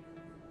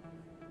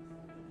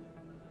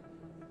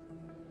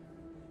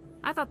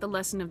 I thought the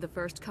lesson of the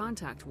First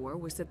Contact War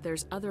was that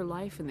there's other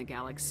life in the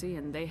galaxy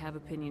and they have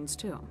opinions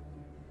too.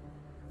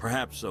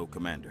 Perhaps so,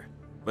 Commander.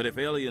 But if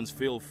aliens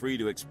feel free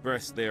to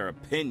express their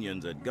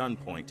opinions at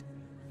gunpoint,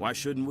 why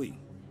shouldn't we?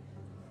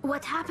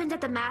 What happened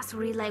at the mass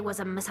relay was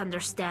a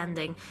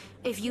misunderstanding.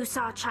 If you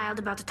saw a child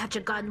about to touch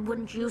a gun,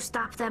 wouldn't you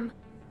stop them?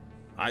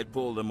 I'd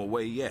pull them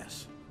away,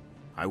 yes.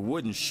 I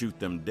wouldn't shoot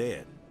them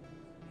dead.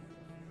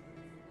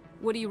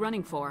 What are you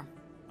running for?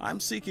 I'm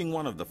seeking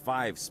one of the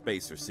 5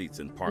 spacer seats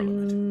in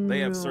Parliament. They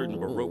have certain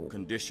baroque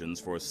conditions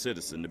for a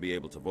citizen to be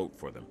able to vote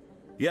for them.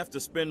 You have to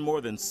spend more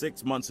than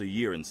 6 months a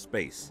year in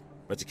space,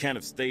 but you can't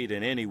have stayed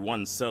in any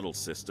one settled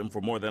system for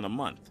more than a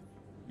month.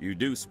 You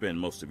do spend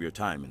most of your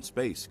time in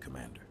space,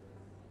 Commander.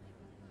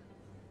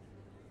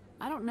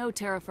 I don't know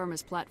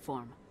𝒂𝒹𝒾𝒁's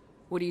platform.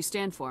 What do you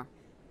stand for?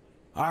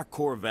 Our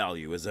core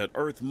value is that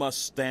Earth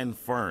must stand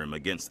firm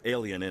against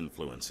alien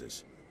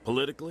influences,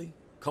 politically,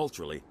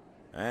 culturally,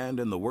 and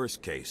in the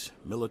worst case,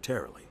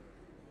 militarily.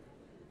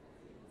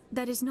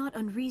 That is not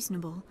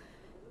unreasonable,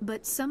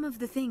 but some of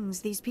the things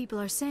these people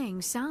are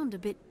saying sound a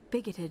bit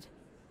bigoted.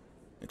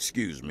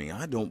 Excuse me,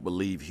 I don't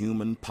believe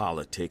human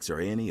politics are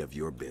any of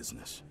your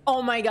business.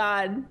 Oh my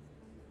god.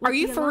 Are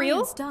you for real?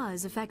 What the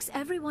Alliance does affects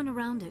everyone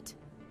around it.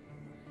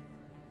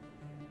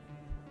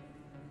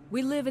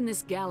 We live in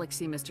this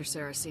galaxy, Mr.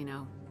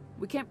 Saraceno.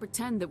 We can't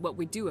pretend that what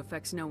we do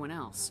affects no one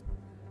else.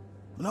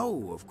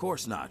 No, of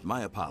course not.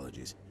 My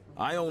apologies.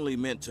 I only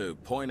meant to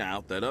point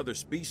out that other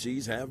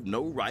species have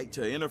no right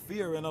to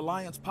interfere in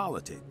Alliance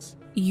politics.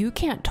 You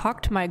can't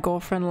talk to my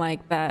girlfriend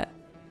like that.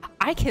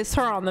 I kiss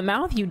her on the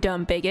mouth, you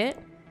dumb bigot.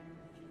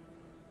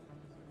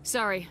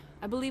 Sorry,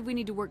 I believe we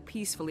need to work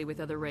peacefully with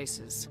other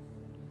races.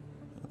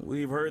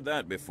 We've heard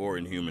that before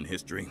in human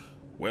history.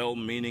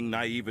 Well-meaning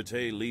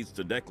naivete leads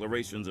to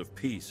declarations of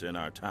peace in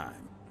our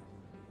time.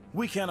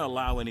 We can't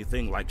allow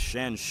anything like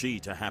Shan-Shi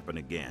to happen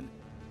again.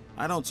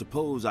 I don't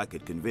suppose I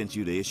could convince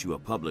you to issue a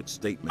public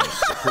statement of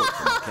support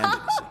for my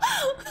candidacy.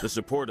 The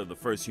support of the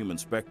first human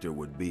Spectre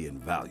would be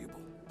invaluable.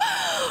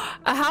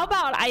 How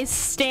about I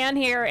stand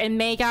here and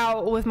make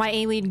out with my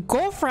alien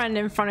girlfriend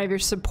in front of your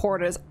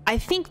supporters? I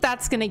think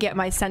that's gonna get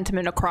my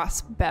sentiment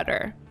across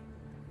better.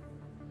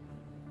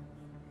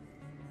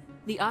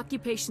 The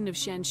occupation of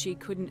Shan-Shi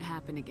couldn't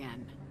happen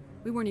again.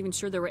 We weren't even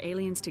sure there were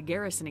aliens to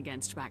garrison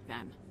against back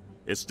then.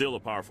 It's still a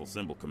powerful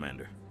symbol,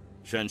 Commander.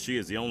 Shan-Shi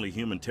is the only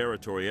human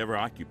territory ever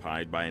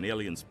occupied by an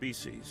alien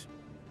species.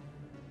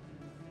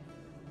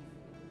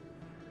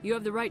 You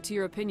have the right to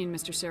your opinion,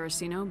 Mr.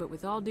 Saraceno, but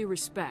with all due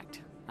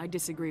respect, I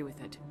disagree with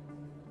it.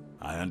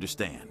 I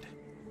understand.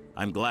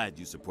 I'm glad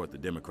you support the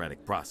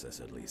democratic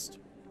process, at least.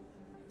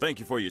 Thank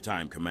you for your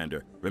time,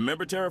 Commander.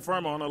 Remember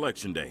𝒂𝒹𝒾𝒁 on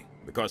Election Day,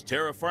 because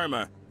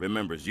𝒂𝒹𝒾𝒁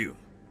remembers you.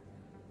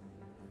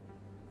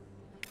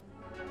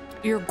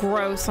 You're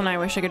gross and I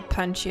wish I could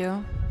punch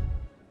you.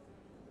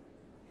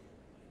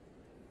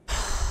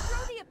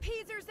 Throw the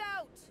appeasers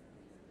out!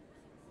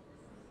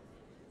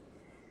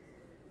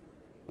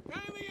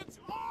 Aliens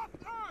off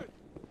Earth!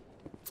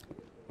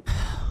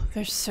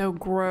 They're so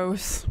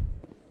gross.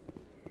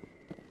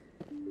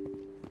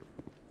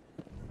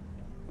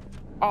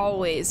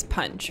 Always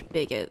punch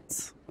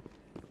bigots.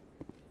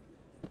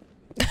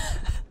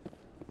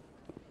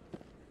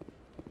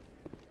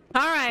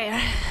 All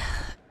right.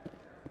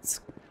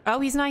 Oh,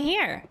 he's not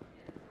here.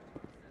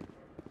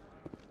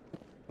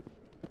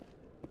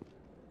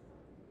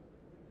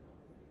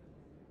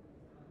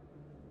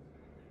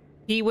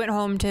 He went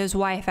home to his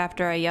wife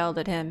after I yelled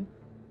at him.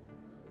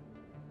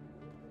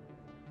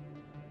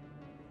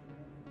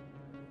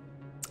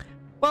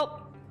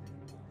 Well,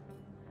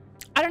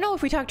 I don't know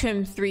if we talked to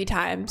him 3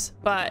 times,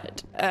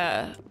 but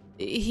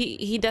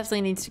he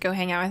definitely needs to go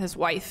hang out with his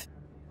wife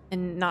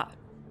and not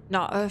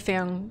a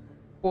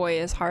fanboy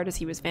as hard as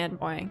he was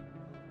fanboying.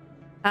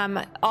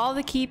 All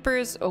the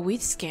keepers. Oh, we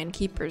scanned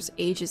keepers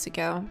ages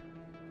ago.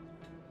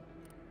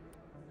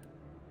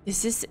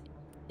 Is this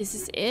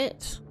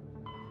it?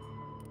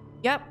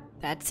 Yep,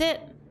 that's it.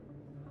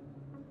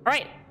 All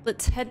right,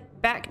 let's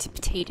head back to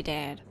Potato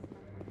Dad.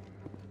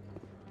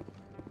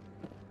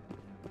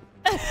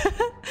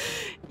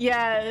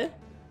 Yeah.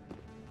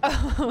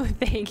 Oh,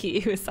 thank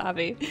you,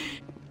 Wasabi.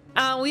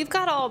 We've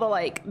got all the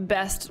like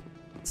best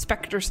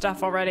Spectre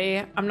stuff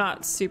already. I'm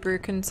not super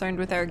concerned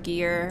with our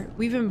gear.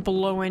 We've been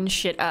blowing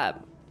shit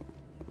up.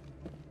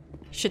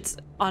 Shit's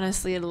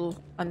honestly a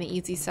little on the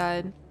easy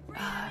side.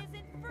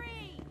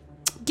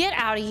 Get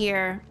out of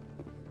here.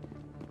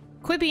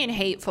 Quit being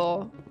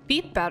hateful. Be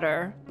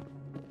better.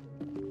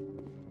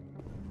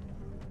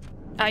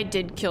 I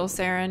did kill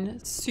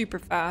Saren super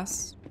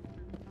fast.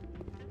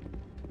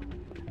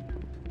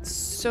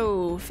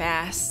 So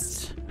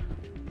fast.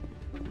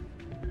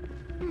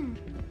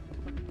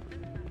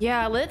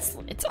 Yeah,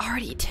 it's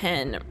already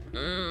 10.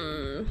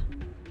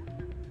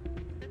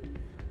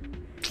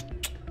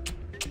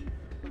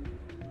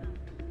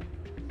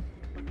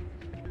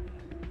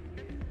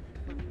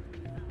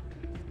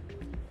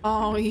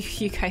 Oh,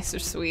 you guys are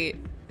sweet.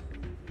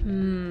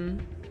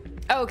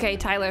 Okay,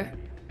 Tyler.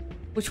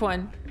 Which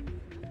one?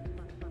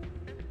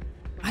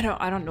 I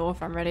don't know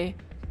if I'm ready.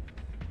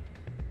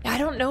 I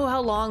don't know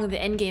how long the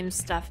endgame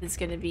stuff is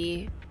gonna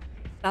be.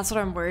 That's what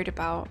I'm worried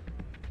about.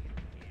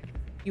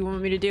 You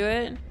want me to do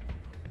it?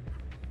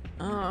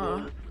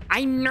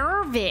 I'm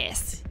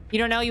nervous. You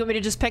don't know? You want me to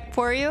just pick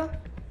for you?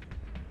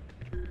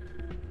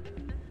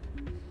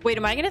 Wait,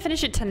 am I gonna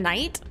finish it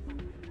tonight?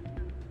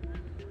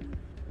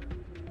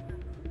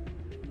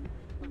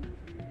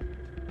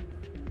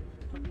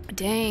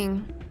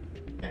 Dang.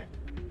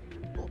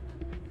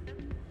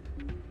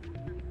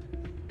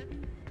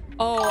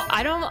 Oh,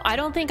 I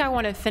don't think I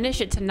want to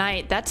finish it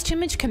tonight. That's too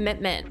much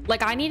commitment.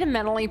 Like, I need to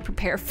mentally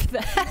prepare for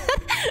that.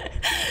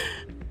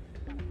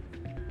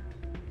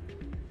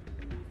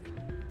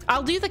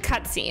 I'll do the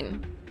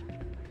cutscene.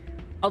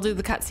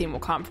 We'll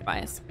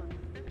compromise.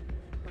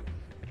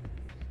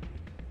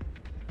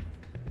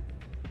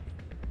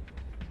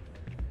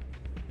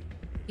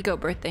 You go,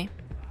 birthday.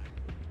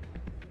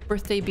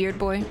 Birthday beard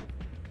boy.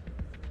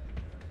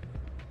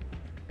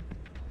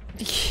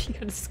 You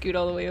gotta scoot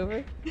all the way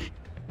over.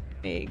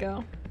 There you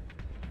go.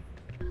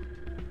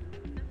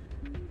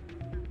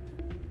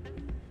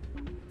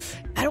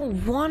 I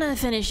don't want to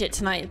finish it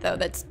tonight, though.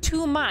 That's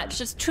too much.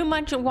 Just too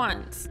much at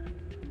once.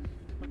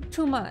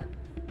 Too much.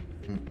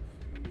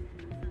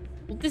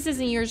 Well, this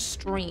isn't your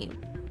stream.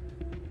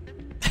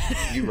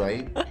 You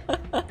right?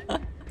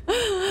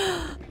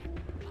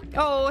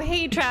 Oh,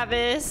 hey,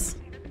 Travis.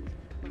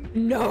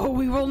 No,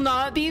 we will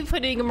not be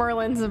putting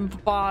Merlin's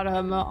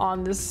bottom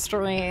on the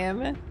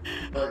stream.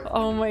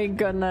 Oh my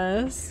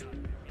goodness.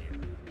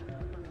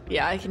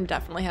 Yeah, I can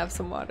definitely have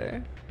some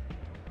water.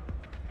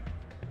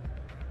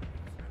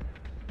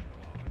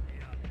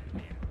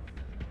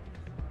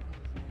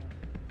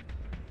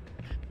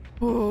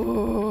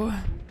 Ooh.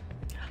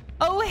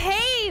 Oh,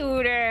 hey,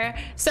 Ooter.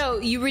 So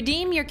you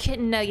redeem your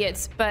kitten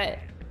nuggets, but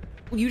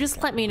you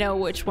just let me know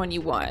which one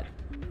you want.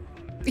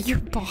 Your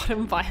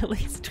bottom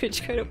violates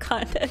Twitch code of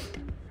conduct.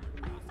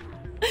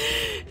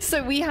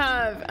 So we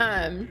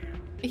have,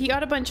 he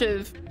got a bunch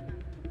of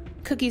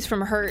cookies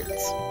from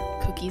Hertz.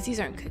 Cookies?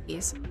 These aren't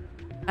cookies.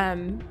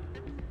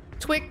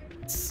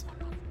 Twix,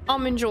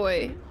 Almond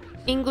Joy,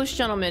 English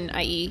Gentleman,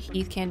 i.e.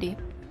 Heath Candy.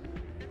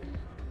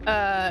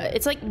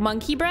 It's like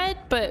monkey bread,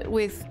 but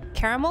with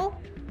caramel,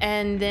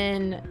 and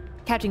then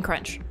Captain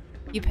Crunch.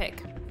 You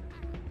pick.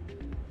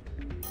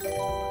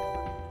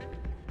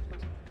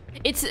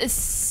 It's a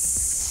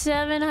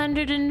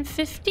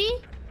 750.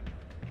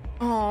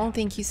 Oh,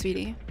 thank you,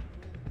 sweetie.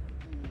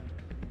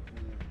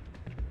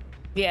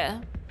 Yeah,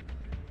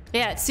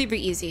 it's super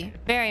easy,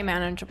 very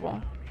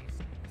manageable.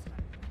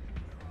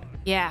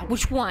 Yeah,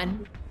 which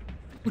one?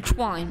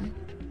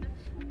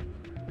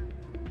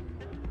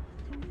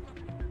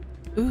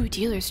 Ooh,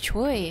 dealer's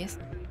choice.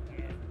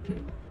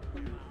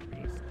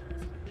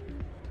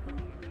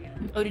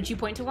 Oh, did you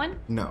point to one?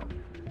 No,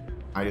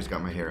 I just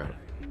got my hair out.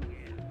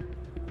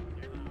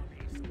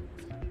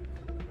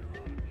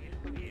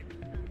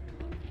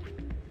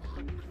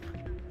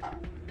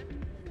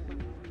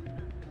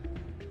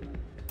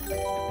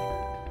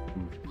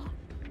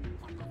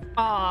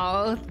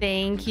 Oh,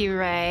 thank you,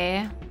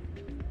 Ray.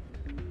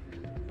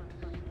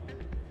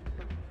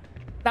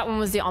 That one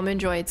was the Almond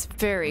Joy. It's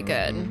very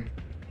good.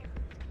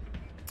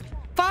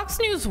 Fox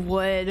News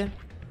would.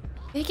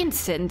 They can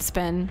sit and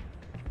spin.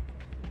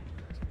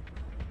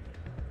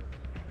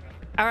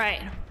 All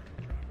right.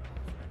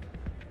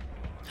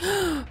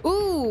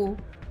 Ooh.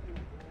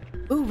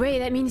 Ooh, Ray,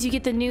 that means you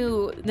get the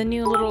new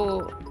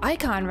little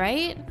icon,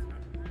 right?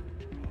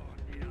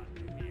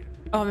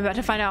 Oh, I'm about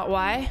to find out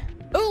why.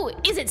 Ooh,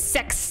 is it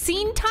sex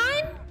scene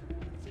time?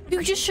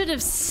 You just should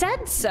have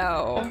said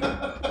so.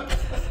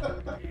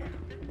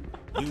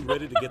 You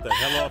ready to get the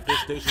hell off this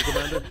station,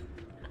 Commander?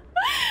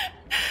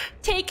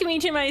 Take me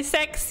to my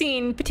sex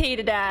scene,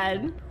 Potato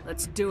Dad.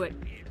 Let's do it.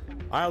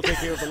 I'll take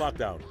care of the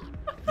lockdown.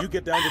 You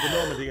get down to the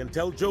Normandy and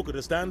tell Joker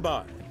to stand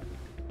by.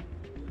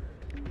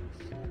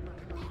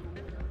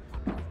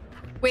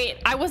 Wait,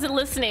 I wasn't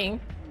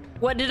listening.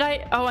 What did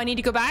I? Oh, I need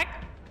to go back?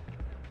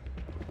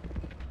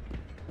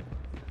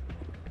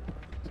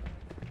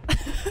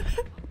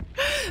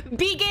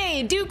 Be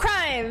gay, do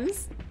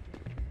crimes.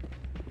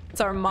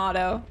 It's our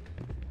motto.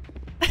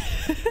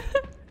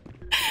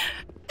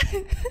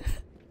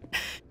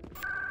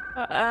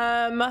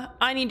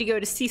 I need to go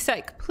to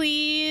CSEC,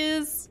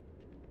 please.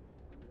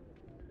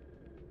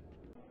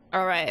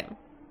 All right.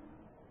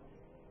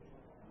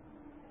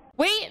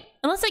 Wait,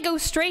 unless I go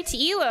straight to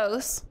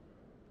Elos.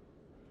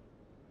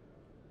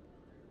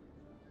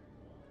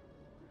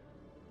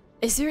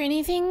 Is there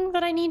anything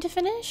that I need to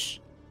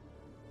finish?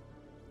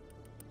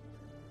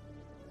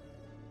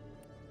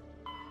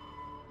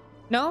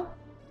 No?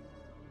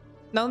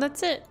 No,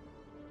 that's it.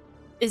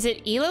 Is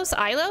it Elos?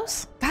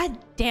 Ilos? God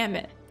damn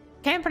it.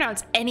 Can't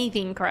pronounce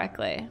anything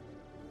correctly.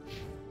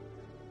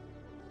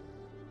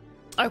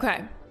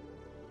 Okay.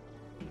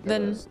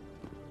 Then...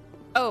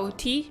 Oh,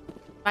 T?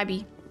 My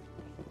B.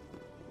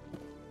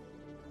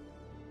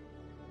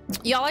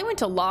 Y'all, I went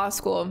to law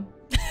school.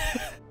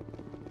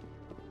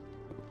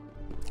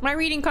 My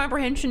reading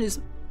comprehension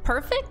is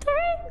perfect,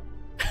 right?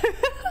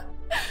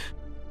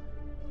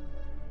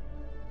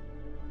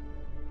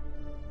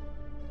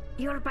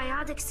 Your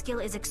biotic skill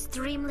is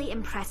extremely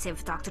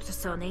impressive, Dr.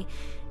 𝒂𝒶.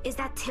 Is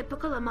that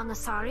typical among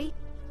Asari?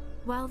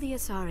 While the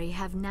Asari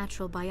have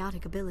natural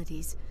biotic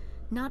abilities,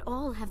 not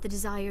all have the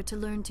desire to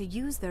learn to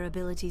use their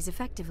abilities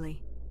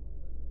effectively.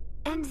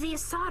 And the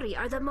Asari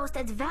are the most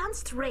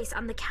advanced race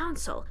on the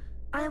Council.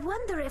 I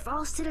wonder if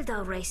all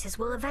Citadel races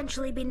will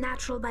eventually be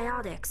natural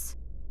biotics.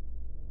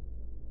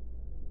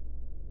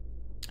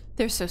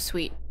 They're so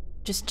sweet.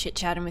 Just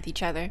chit-chatting with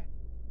each other.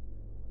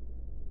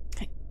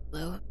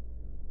 Hello.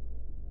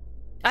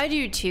 I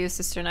do too,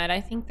 Sister Knight. I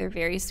think they're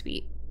very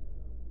sweet.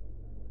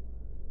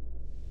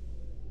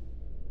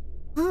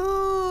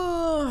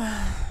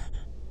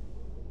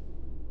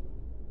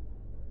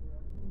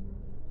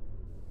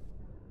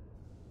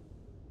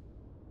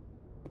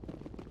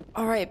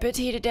 All right,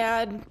 Potato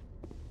Dad.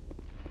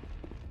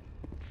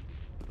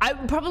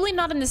 I'm probably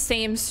not in the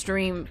same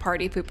stream,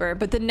 Party Pooper,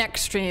 but the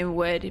next stream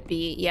would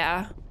be,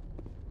 yeah.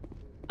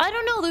 I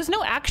don't know, there's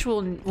no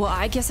actual, well,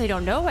 I guess I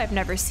don't know. I've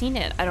never seen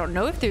it. I don't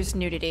know if there's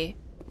nudity.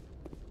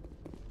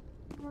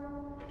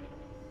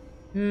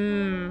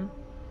 I'm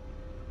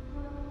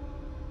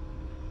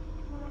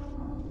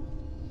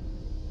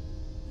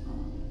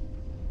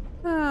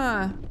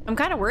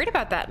kind of worried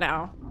about that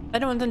now. I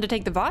don't want them to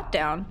take the VOD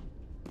down.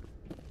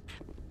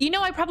 You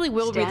know, I probably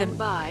will read them. Stand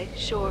by,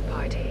 shore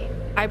party.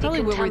 I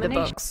probably will read the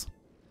books.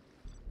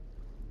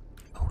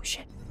 Oh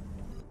shit.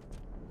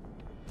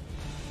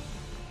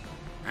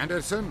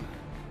 Anderson,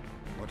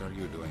 what are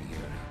you doing here?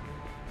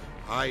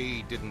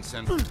 I didn't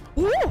send.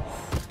 Ooh.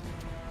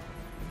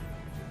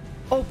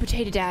 Oh,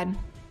 Potato Dad.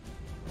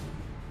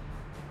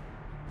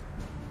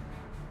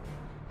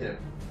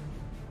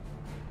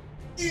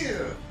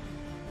 Yeah.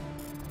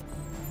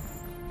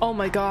 Oh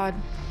my god.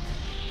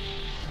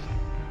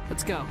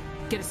 Let's go.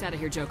 Get us out of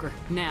here, Joker.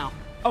 Now.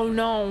 Oh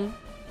no.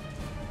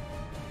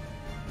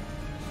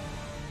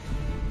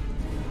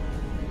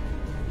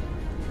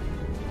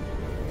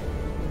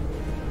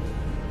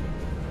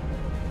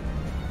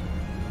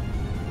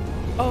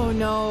 Oh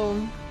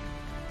no.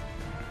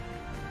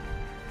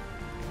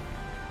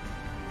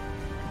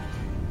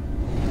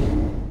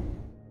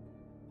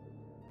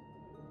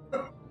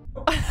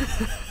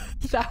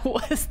 That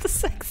was the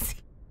sexy.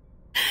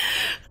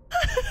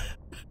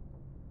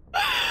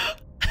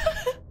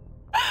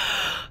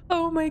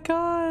 Oh my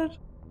god.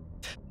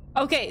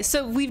 Okay,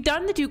 so we've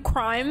done the do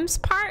crimes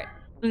part.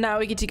 Now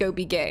we get to go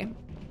be gay.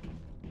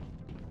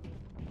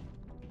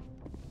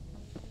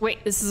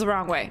 Wait, this is the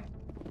wrong way.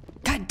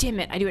 God damn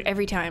it, I do it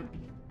every time.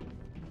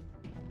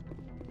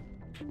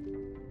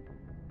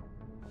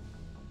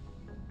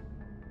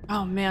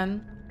 Oh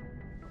man.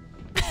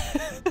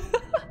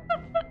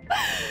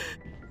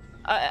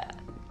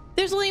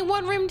 There's only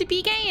one room to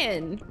be gay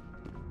in.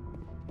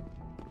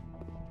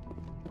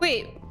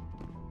 Wait,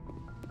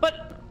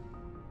 but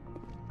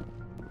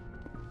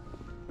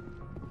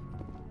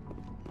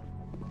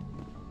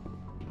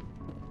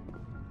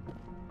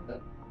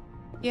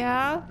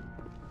yeah.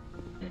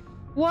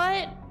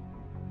 What?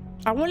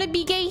 I want to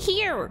be gay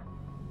here.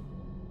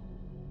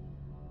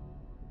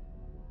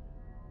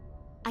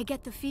 I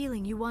get the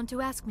feeling you want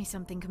to ask me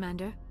something,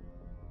 Commander.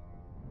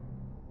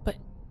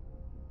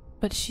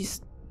 But she's...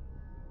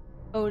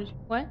 Oh,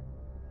 what?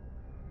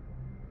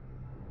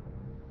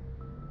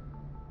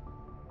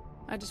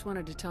 I just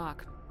wanted to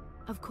talk.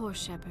 Of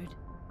course, Shepard.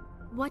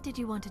 What did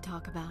you want to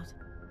talk about?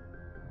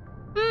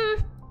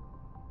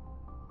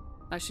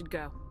 I should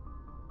go.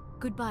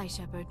 Goodbye,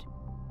 Shepard.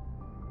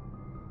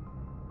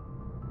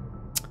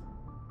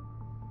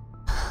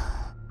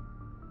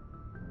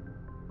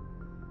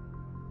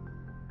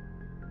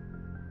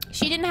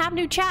 She didn't have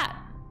new chat.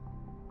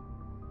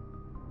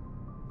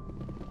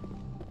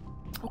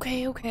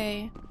 Okay,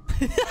 okay.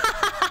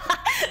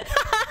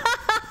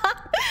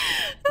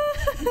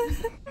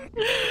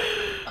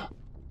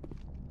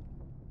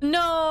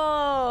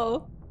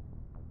 No.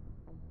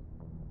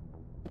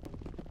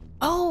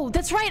 Oh,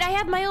 that's right. I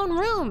have my own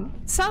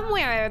room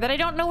somewhere that I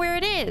don't know where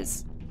it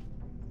is.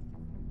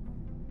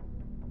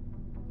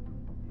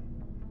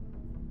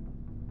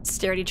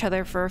 Stare at each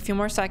other for a few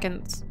more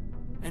seconds.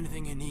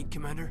 Anything you need,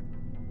 Commander?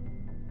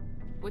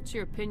 What's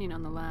your opinion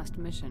on the last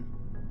mission?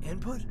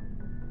 Input?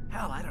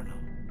 Hell, I don't know.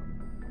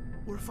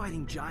 We're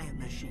fighting giant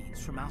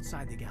machines from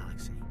outside the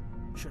galaxy.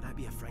 Should I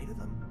be afraid of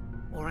them?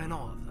 Or in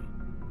awe of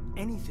them?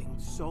 Anything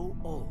so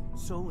old,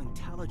 so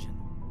intelligent.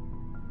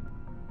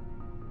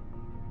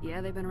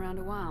 Yeah, they've been around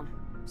a while.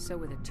 So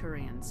were the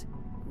Turians.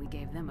 We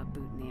gave them a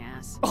boot in the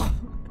ass. I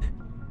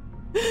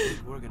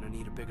think we're gonna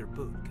need a bigger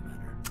boot,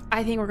 Commander.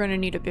 I think we're gonna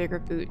need a bigger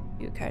boot,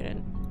 you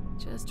Kaiden.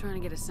 Just trying to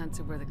get a sense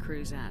of where the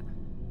crew's at.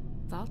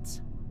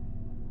 Thoughts?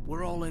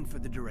 We're all in for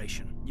the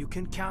duration. You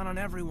can count on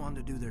everyone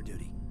to do their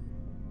duty.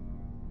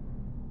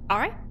 All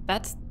right,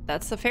 that's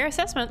a fair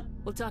assessment.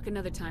 We'll talk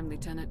another time,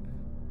 Lieutenant.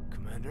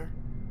 Commander?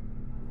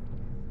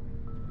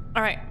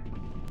 All right.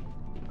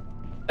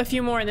 A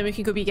few more and then we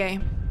can go be gay.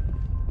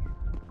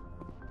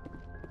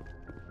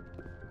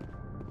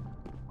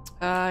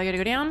 I gotta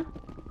go down.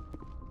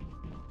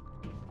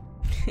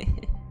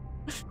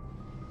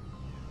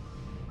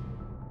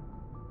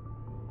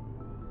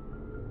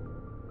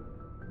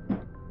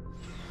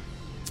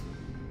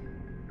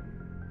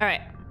 All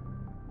right.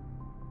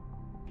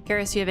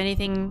 Garrus, do you have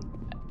anything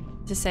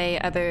to say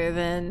other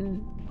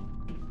than...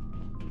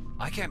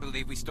 I can't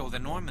believe we stole the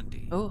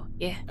Normandy. Oh,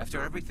 yeah.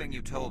 After everything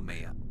you told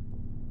me,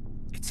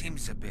 it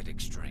seems a bit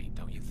extreme,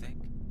 don't you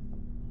think?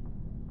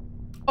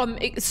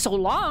 So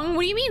long?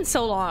 What do you mean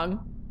so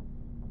long?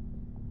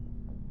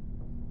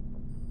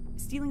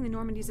 Stealing the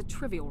Normandy is a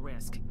trivial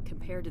risk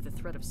compared to the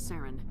threat of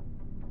Saren.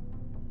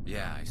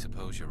 Yeah, I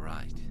suppose you're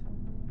right.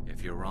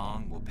 If you're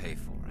wrong, we'll pay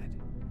for it.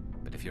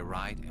 But if you're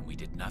right and we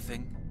did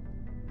nothing,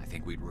 I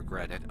think we'd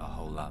regret it a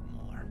whole lot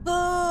more.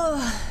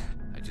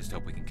 I just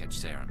hope we can catch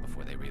Saren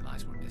before they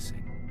realize we're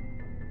missing.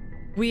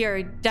 We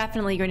are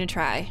definitely going to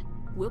try.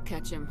 We'll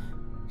catch him.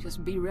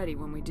 Just be ready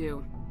when we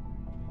do.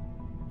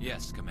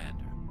 Yes,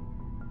 Commander.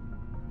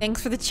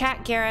 Thanks for the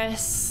chat,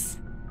 Garrus.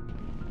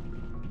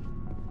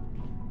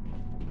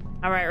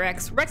 All right,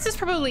 Rex. Rex is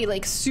probably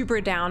like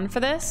super down for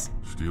this.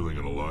 Stealing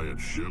an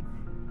Alliance ship?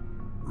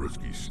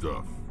 Risky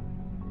stuff.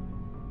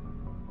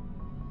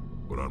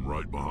 But I'm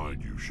right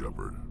behind you,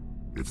 Shepard.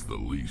 It's the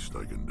least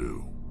I can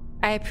do.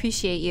 I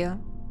appreciate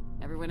you.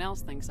 Everyone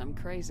else thinks I'm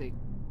crazy.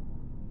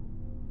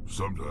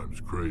 Sometimes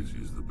crazy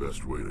is the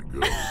best way to go.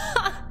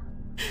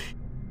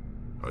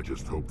 I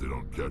just hope they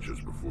don't catch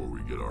us before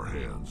we get our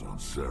hands on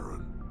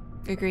Saren.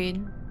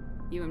 Agreed.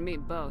 You and me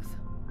both.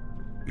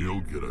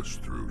 You'll get us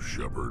through,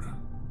 Shepard.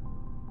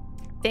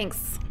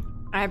 Thanks.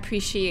 I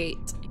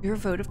appreciate your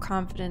vote of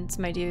confidence,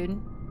 my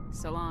dude.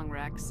 So long,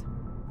 Rex.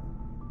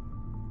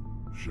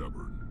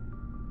 Shepard.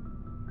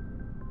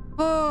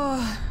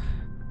 Oh.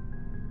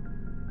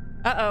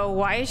 Uh-oh,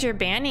 why is your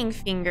banning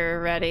finger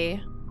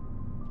ready?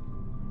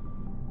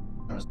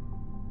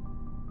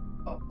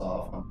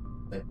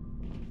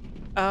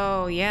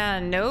 Oh, yeah,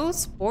 no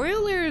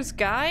spoilers,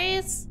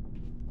 guys.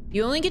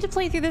 You only get to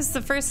play through this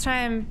the first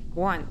time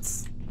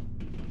once.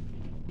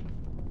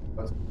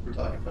 We're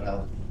talking about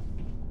Alex.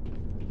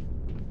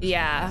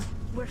 Yeah.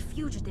 We're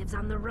fugitives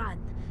on the run.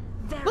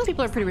 Very Most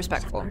people are pretty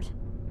respectful. Shepard.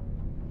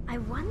 I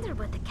wonder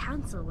what the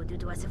council would do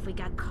to us if we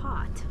got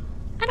caught.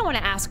 I don't want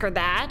to ask her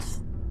that.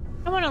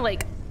 I don't want to,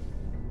 like,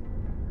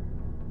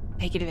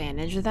 take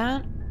advantage of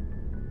that.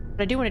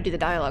 But I do want to do the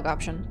dialogue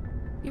option.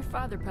 Your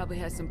father probably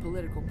has some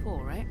political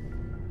pull, right?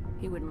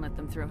 He wouldn't let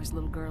them throw his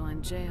little girl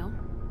in jail.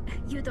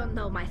 You don't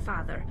know my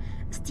father.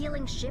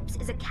 Stealing ships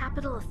is a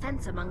capital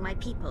offense among my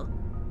people.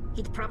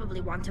 He'd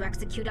probably want to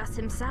execute us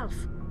himself.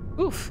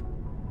 Oof.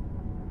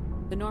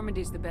 The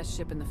Normandy's the best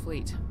ship in the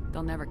fleet.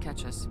 They'll never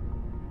catch us.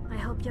 I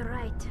hope you're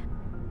right.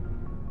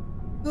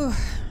 Oof.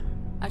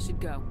 I should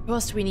go. What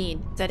else do we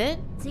need? Is that it?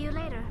 See you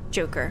later.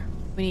 Joker.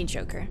 We need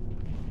Joker.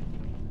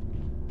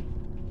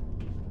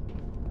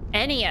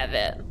 Any of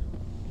it.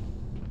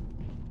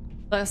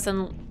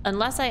 Listen,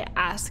 unless I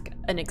ask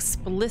an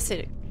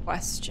explicit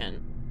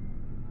question,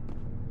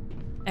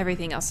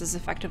 everything else is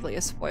effectively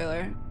a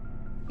spoiler.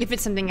 If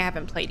it's something I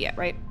haven't played yet,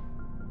 right?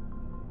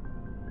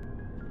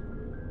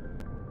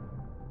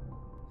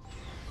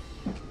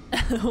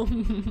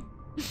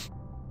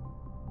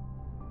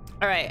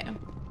 All right.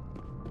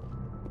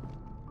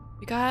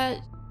 We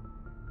got...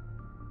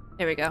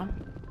 There we go.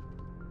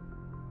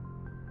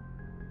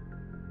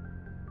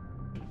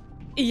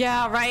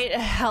 Yeah, right?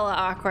 Hella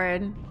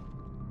awkward.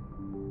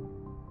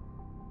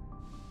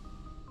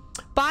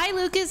 Bye,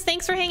 Lucas.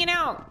 Thanks for hanging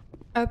out.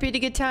 I hope you had a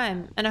good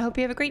time, and I hope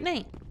you have a great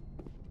night.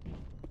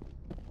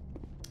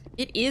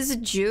 It is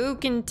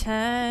joking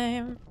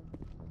time.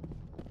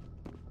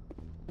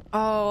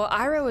 Oh,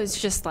 Iroh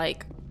is just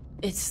like...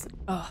 It's...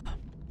 Oh.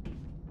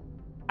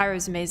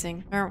 Iroh's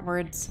amazing. There aren't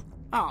words.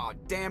 Oh,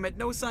 damn it.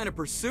 No sign of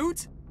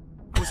pursuit?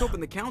 I was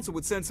hoping the council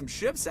would send some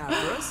ships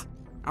after us.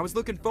 I was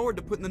looking forward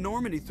to putting the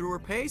Normandy through her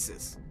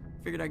paces.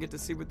 Figured I'd get to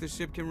see what this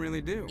ship can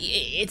really do.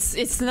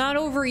 It's not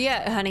over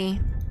yet, honey.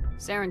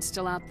 Saren's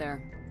still out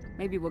there.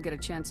 Maybe we'll get a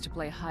chance to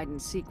play hide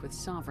and seek with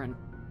Sovereign.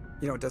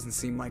 You know, it doesn't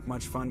seem like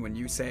much fun when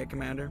you say it,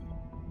 Commander.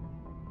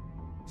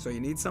 So you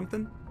need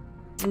something?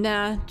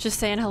 Nah, just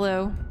saying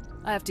hello.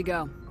 I have to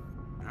go.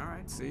 All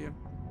right, see you.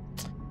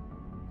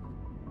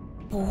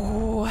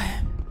 Oh.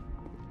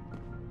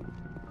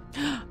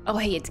 Oh,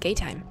 hey, it's gay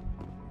time.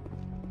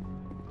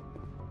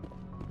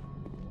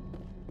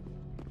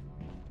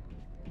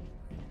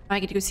 I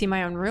get to go see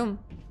my own room.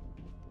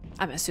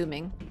 I'm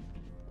assuming.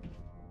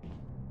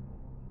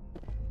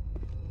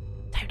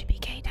 Time to be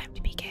gay, time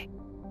to be gay.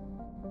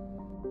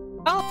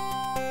 Oh!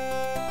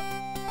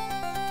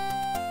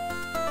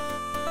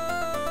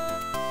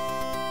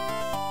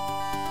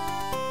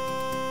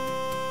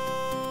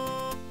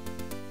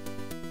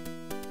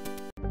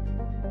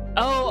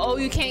 Oh,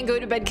 you can't go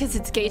to bed because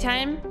it's gay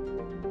time?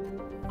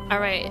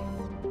 All right.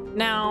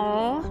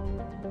 Now...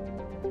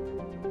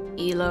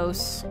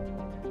 Elos.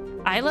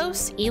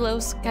 Ilos?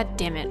 Elos? God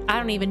damn it. I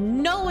don't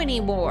even know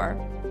anymore.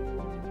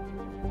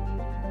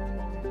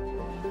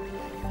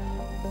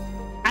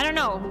 I don't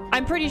know.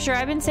 I'm pretty sure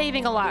I've been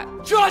saving a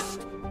lot.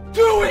 Just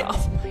do it!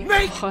 Oh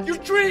Make your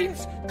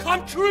dreams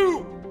come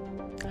true!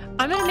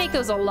 I'm gonna make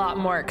those a lot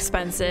more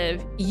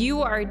expensive.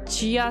 You are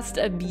just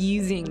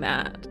abusing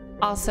that.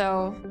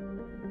 Also,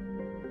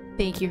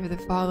 thank you for the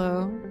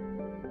follow.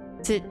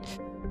 Is it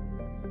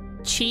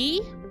Chi?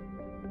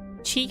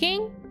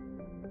 Cheeking?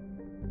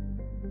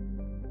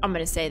 I'm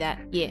gonna say that.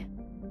 Yeah.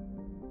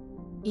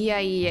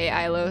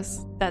 Yeah,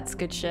 Ilos. That's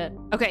good shit.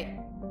 Okay,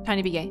 time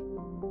to be gay.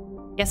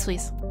 Yes,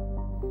 please.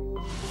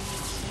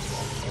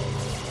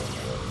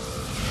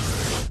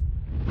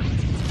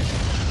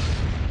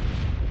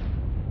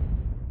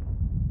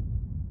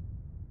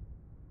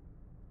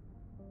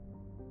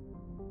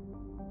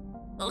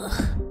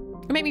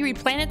 Ugh. Make me read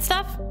planet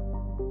stuff?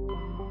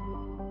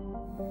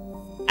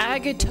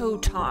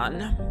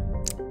 Agatoton.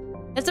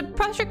 It's a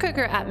pressure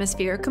cooker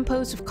atmosphere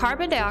composed of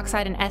carbon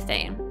dioxide and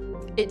ethane.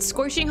 Its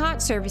scorching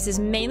hot surface is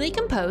mainly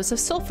composed of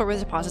sulfur with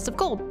deposits of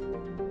gold.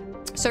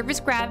 Surface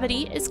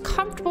gravity is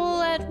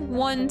comfortable at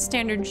 1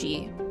 standard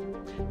G.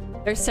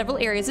 There are several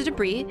areas of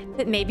debris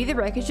that may be the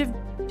wreckage of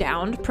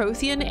downed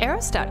Prothean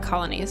aerostat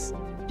colonies.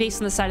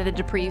 Based on the side of the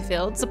debris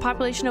fields, the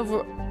population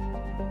over...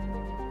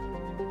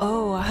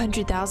 Oh,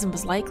 100,000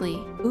 was likely.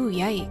 Ooh,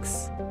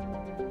 yikes.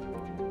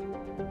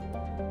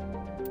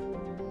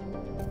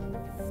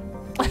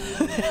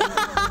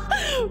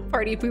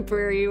 Party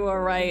pooper, you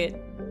are right.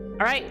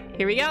 All right,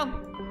 here we go.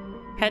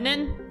 Heading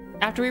in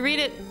after we read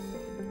it.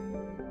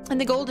 In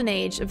the golden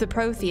age of the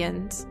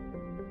Protheans,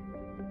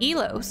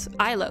 Ilos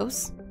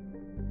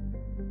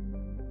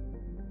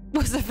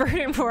was a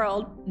verdant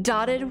world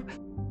dotted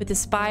with the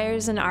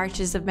spires and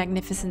arches of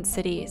magnificent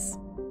cities.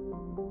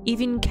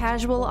 Even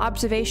casual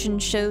observation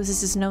shows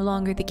this is no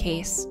longer the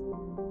case.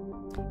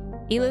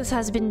 Ilos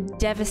has been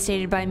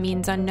devastated by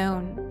means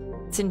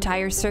unknown. Its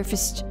entire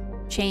surface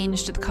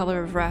changed to the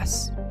color of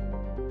rust.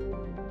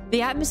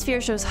 The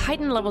atmosphere shows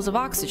heightened levels of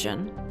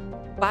oxygen.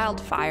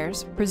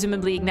 Wildfires,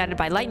 presumably ignited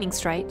by lightning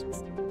strikes,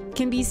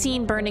 can be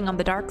seen burning on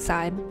the dark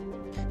side.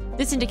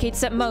 This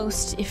indicates that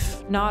most,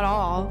 if not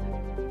all,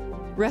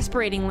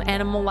 respirating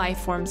animal life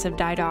forms have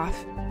died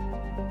off.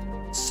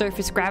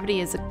 Surface gravity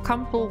is a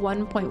comfortable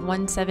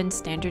 1.17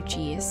 standard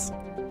Gs.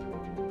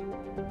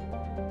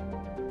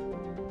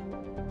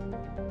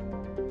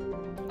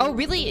 Oh,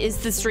 really?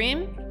 Is the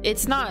stream?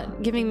 It's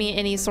not giving me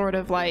any sort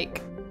of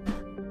like...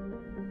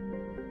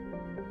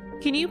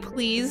 Can you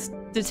please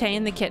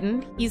detain the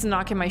kitten? He's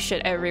knocking my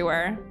shit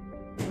everywhere.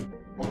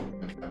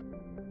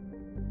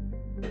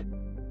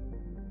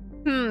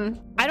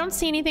 I don't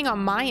see anything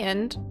on my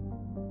end.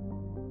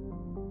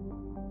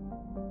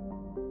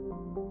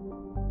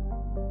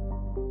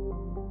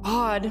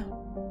 Odd.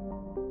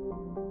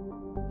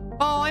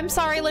 Oh, I'm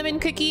sorry, Lemon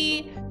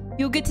Cookie.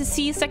 You'll get to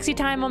see sexy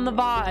time on the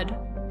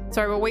VOD.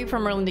 Sorry, we'll wait for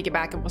Merlin to get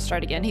back and we'll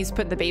start again. He's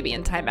putting the baby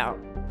in timeout.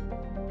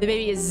 The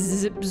baby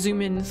is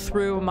zooming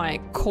through my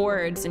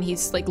cords and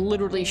he's like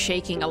literally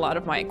shaking a lot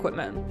of my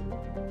equipment.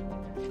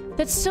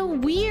 That's so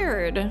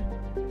weird.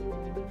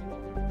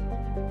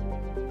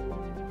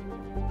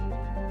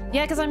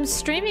 Yeah, because I'm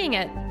streaming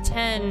at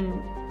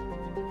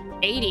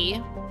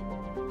 1080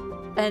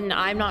 and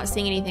I'm not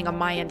seeing anything on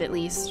my end at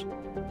least.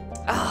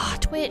 Ah,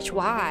 Twitch,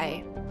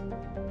 why?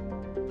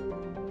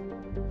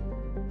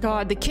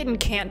 God, the kitten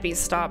can't be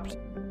stopped.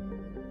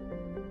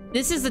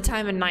 This is the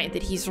time of night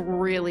that he's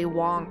really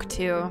wonk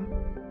too.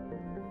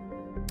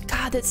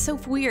 God, that's so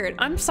weird.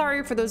 I'm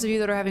sorry for those of you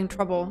that are having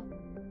trouble.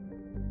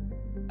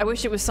 I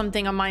wish it was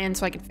something on my end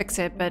so I could fix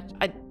it, but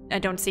I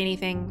don't see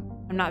anything.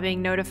 I'm not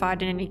being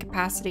notified in any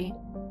capacity.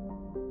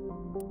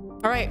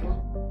 All right.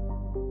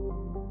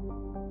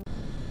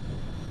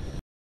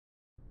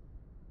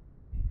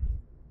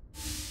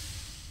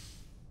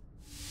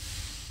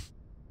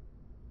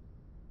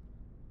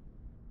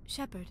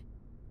 Shepard,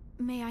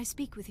 may I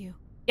speak with you?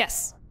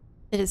 Yes.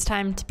 It is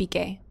time to be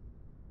gay.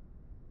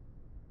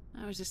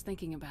 I was just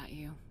thinking about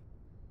you.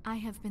 I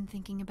have been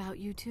thinking about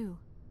you too,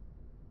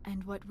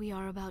 and what we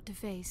are about to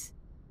face.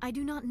 I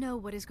do not know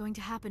what is going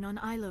to happen on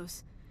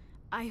Ilos.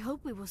 I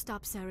hope we will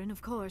stop Saren,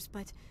 of course,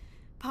 but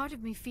part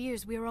of me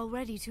fears we are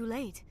already too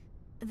late.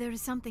 There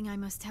is something I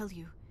must tell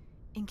you,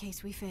 in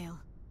case we fail.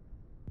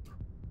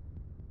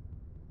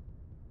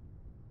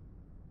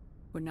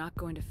 We're not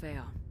going to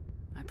fail.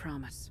 I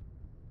promise.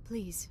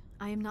 Please,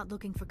 I am not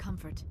looking for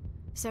comfort.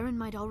 Saren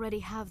might already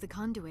have the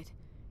conduit.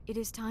 It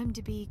is time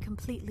to be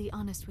completely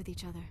honest with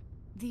each other.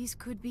 These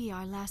could be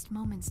our last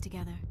moments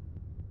together.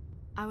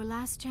 Our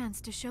last chance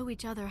to show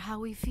each other how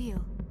we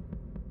feel.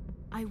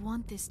 I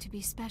want this to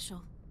be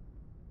special.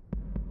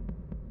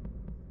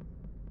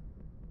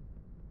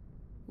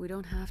 We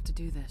don't have to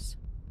do this.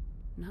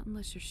 Not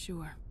unless you're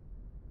sure.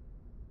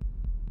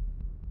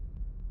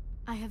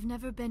 I have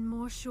never been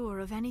more sure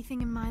of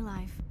anything in my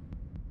life.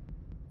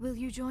 Will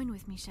you join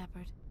with me,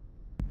 Shepard?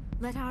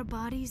 Let our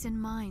bodies and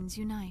minds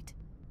unite.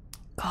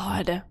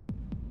 God.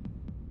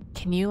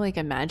 Can you, like,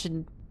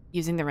 imagine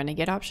using the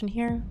renegade option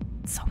here?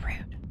 It's so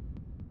rude.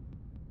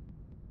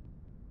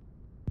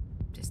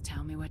 Just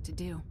tell me what to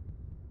do.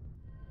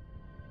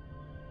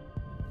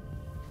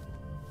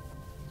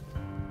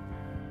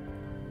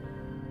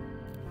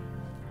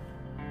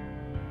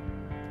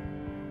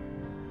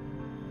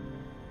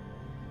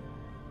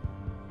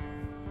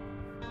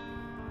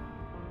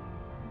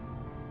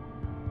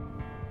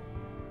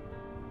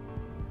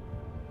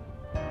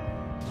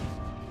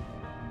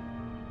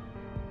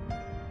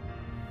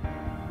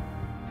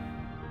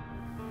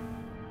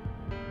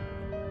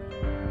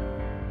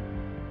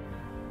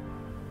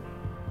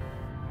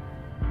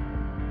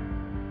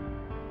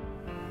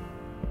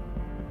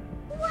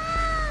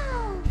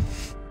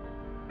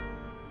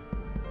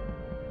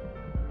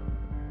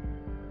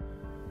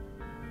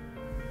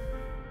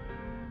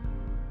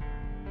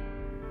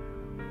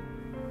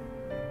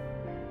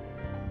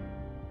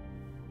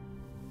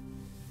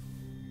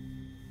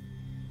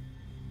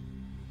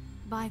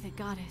 By the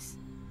goddess.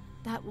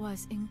 That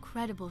was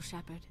incredible,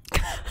 Shepard.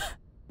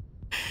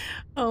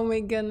 Oh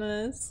my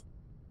goodness.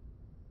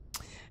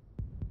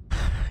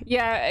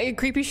 Yeah,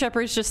 creepy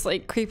Shepard's just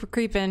like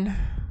creeping.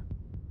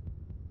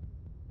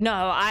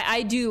 No,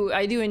 I do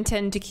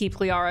intend to keep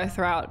Liara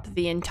throughout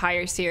the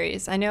entire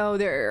series. I know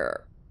there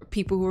are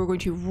people who are going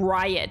to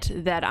riot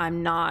that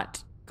I'm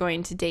not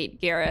going to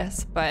date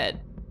Garrus, but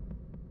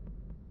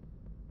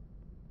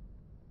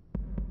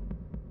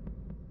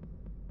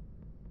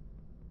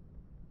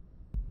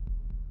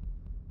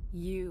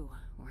you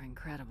were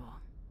incredible.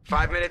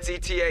 5 minutes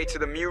ETA to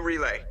the Mu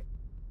relay.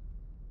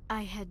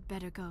 I had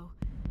better go.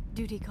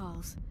 Duty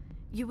calls.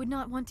 You would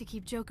not want to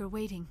keep Joker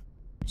waiting.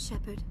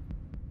 Shepard,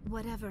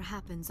 whatever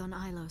happens on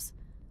Ilos,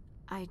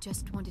 I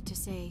just wanted to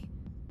say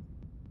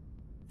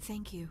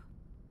thank you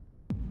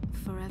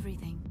for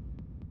everything.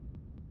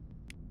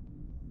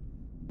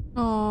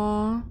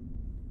 Aww.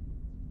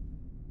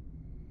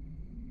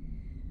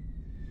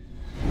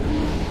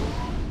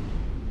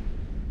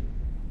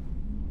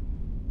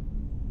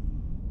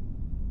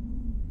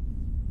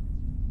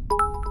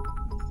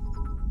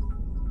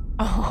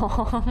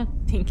 Oh,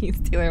 thank you,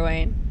 Steeler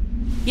Wayne.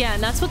 Yeah,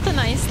 and that's what the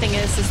nice thing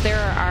is there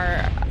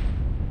are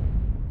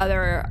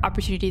other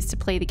opportunities to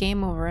play the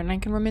game over, and I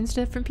can run into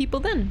different people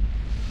then.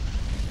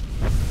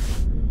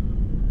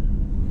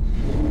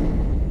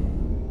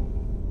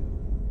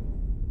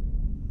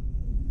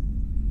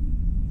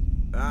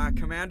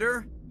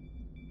 Commander?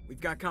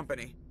 We've got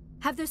company.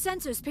 Have their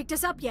sensors picked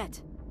us up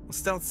yet? Well,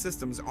 stealth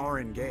systems are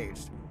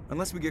engaged.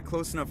 Unless we get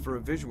close enough for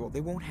a visual,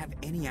 they won't have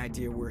any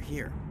idea we're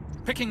here.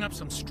 Picking up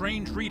some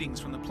strange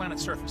readings from the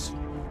planet's surface.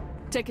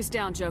 Take us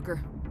down,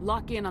 Joker.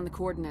 Lock in on the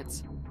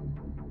coordinates.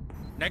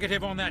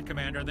 Negative on that,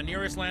 Commander. The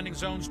nearest landing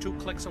zone's 2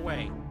 clicks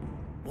away.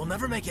 We'll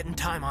never make it in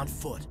time on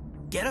foot.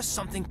 Get us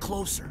something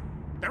closer.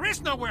 There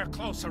is nowhere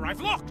closer.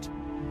 I've looked.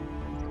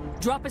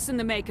 Drop us in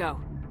the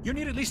Mako. You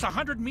need at least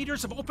 100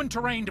 meters of open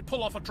terrain to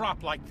pull off a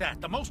drop like that.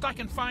 The most I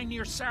can find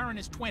near Saren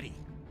is 20.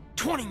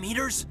 20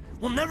 meters?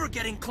 We'll never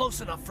get in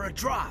close enough for a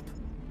drop.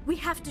 We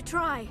have to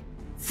try.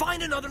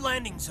 Find another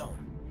landing zone.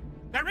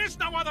 There is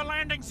no other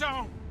landing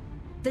zone!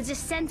 The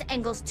descent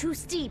angle's too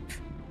steep.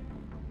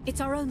 It's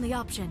our only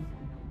option.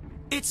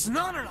 It's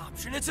not an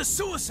option, it's a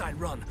suicide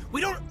run. We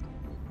don't...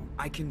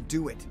 I can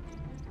do it.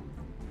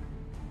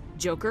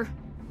 Joker?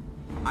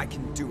 I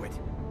can do it.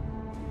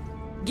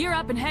 Gear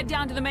up and head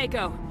down to the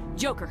Mako.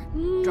 Joker,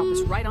 drop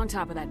us right on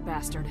top of that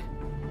bastard.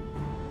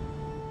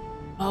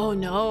 Oh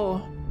no.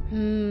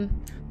 Who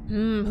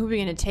are we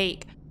gonna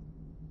take?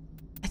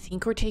 I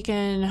think we're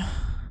taking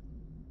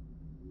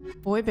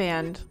boy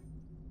band.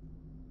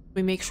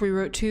 We make sure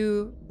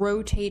we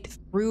rotate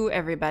through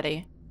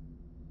everybody.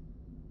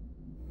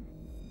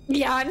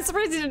 Yeah, I'm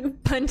surprised he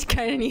didn't punch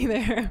Kaiden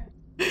either.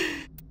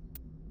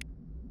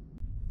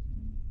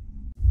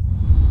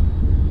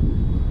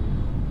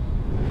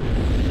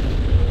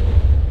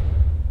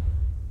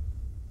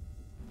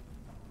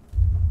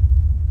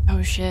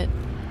 Oh shit.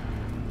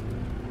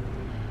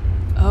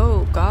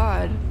 Oh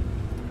god.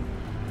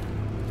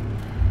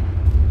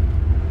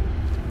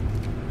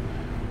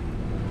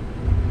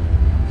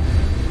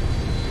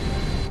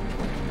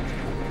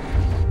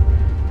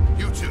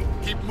 You two,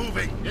 keep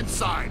moving.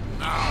 Inside,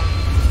 now.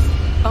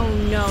 Oh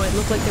no, it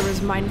looked like there was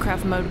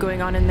Minecraft mode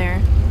going on in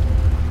there.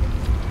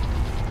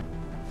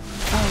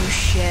 Oh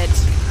shit.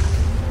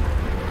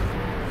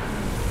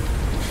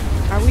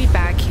 Are we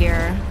back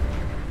here?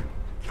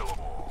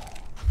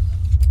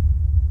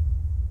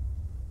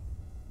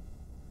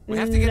 We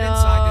have to get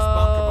inside this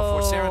bunker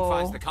before Saren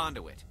finds the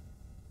conduit.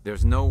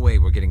 There's no way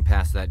we're getting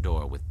past that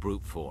door with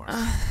brute force.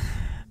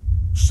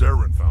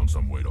 Saren found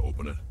some way to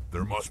open it.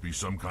 There must be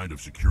some kind of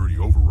security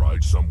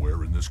override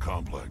somewhere in this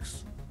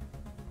complex.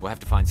 We'll have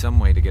to find some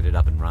way to get it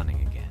up and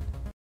running again.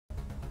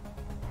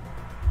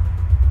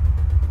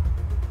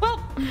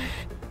 Well,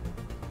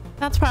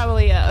 that's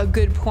probably a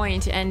good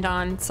point to end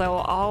on, so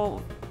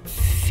I'll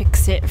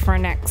fix it for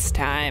next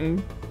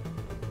time.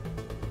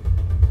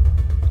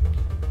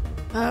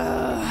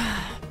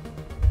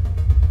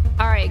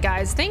 right,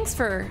 guys. Thanks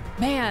for,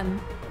 man.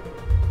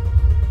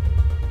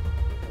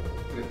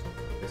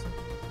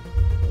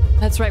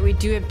 That's right, we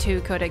do have 2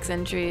 codex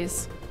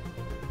entries.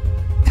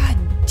 God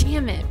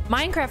damn it.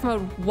 Minecraft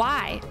mode,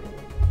 why?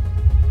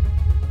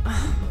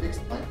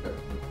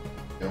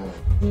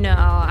 No,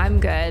 I'm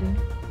good.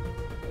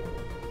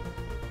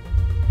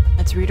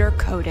 Let's read our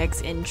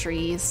codex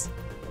entries.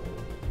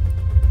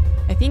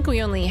 I think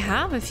we only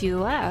have a few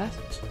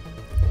left.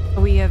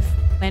 We have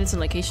planets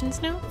and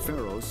locations now?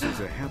 Pharos is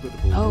a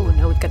habitable Oh, world.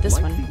 no, we've got this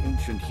like one. the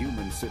ancient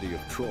human city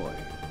of Troy,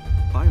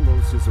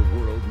 Ilos is a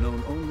world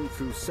known only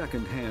through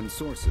second-hand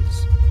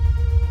sources.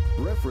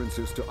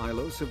 References to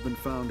Ilos have been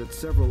found at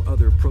several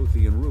other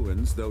Prothean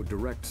ruins, though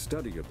direct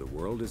study of the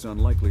world is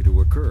unlikely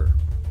to occur.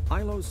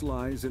 Ilos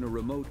lies in a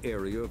remote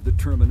area of the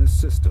Terminus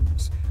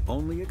systems,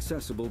 only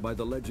accessible by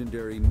the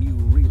legendary Mu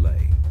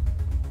Relay.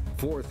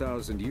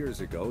 4,000 years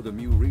ago, the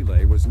Mu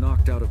Relay was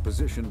knocked out of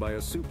position by a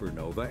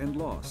supernova and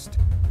lost.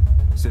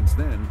 Since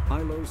then,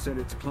 Ilos and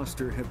its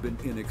cluster have been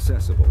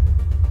inaccessible.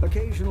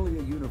 Occasionally,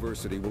 a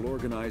university will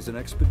organize an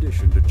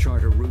expedition to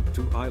chart a route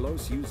to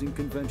Ilos using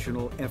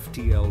conventional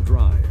FTL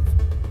drive.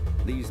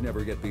 These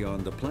never get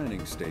beyond the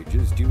planning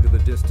stages due to the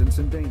distance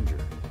and danger.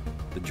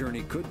 The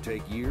journey could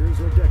take years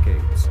or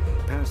decades,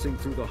 passing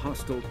through the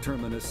hostile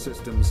Terminus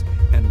systems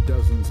and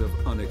dozens of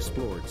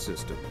unexplored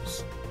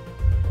systems.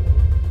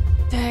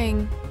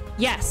 Dang.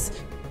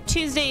 Yes.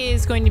 Tuesday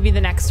is going to be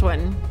the next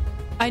one.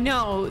 I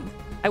know.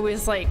 I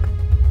was like,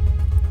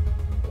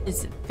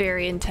 it's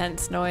very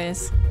intense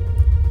noise.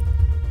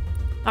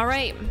 All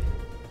right.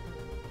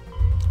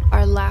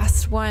 Our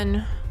last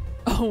one.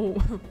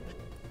 Oh,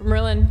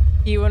 Merlin,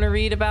 do you want to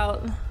read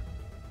about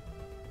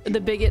the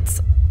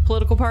bigots'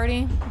 political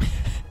party?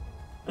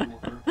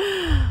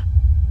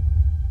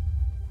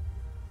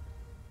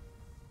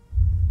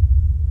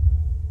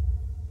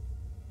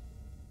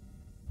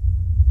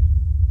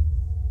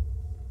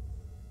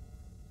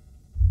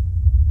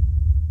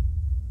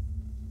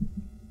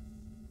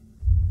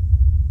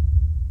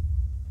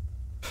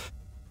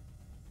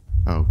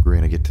 Oh,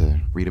 great, I get to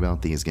read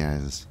about these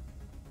guys.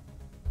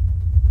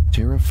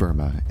 Terra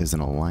Firma is an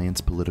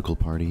alliance political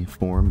party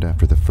formed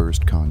after the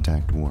First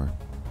Contact War.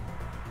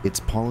 Its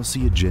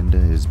policy agenda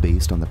is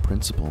based on the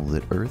principle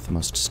that Earth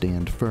must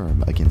stand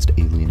firm against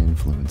alien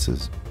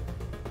influences.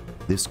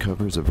 This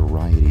covers a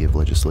variety of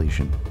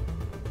legislation.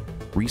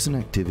 Recent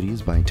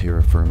activities by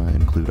Terra Firma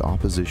include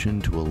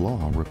opposition to a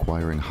law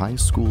requiring high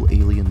school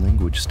alien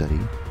language study,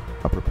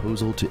 a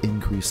proposal to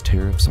increase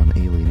tariffs on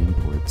alien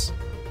imports,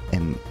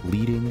 and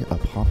leading a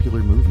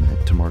popular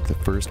movement to mark the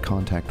First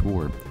Contact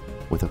War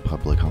with a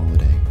public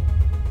holiday.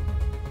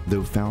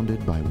 Though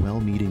founded by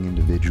well-meaning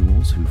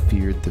individuals who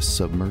feared the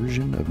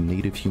submersion of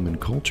native human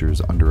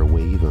cultures under a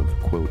wave of,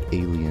 quote,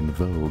 alien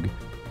vogue,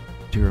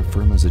 Terra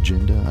Firma's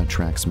agenda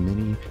attracts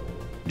many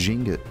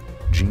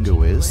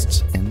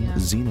jingoists and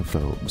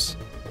xenophobes.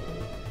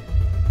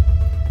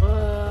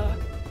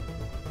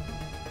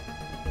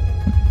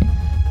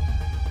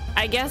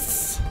 I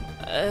guess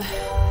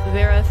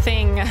they're a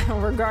thing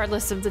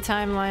regardless of the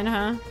timeline,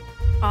 huh?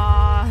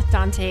 Aw,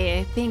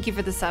 Dante, thank you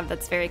for the sub.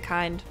 That's very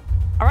kind.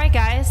 All right,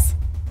 guys.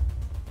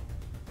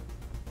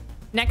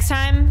 Next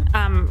time,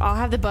 I'll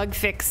have the bug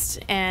fixed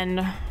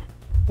and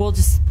we'll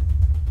just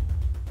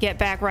get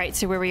back right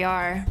to where we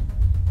are.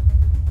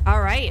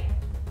 All right.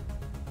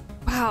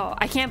 Wow,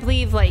 I can't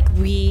believe like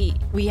we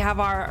have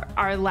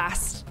our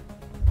last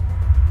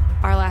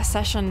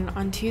session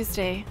on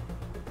Tuesday.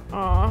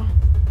 Aw.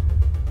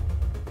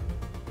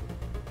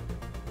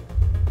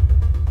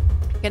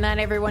 Good night,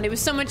 everyone. It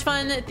was so much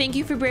fun. Thank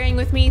you for bearing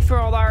with me through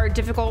all our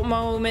difficult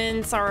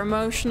moments, our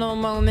emotional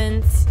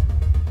moments.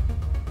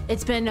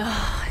 It's been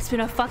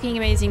a fucking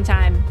amazing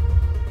time.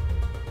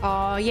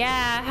 Oh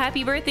yeah,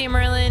 happy birthday,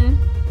 Merlin.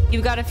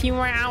 You've got a few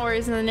more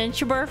hours and then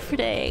it's your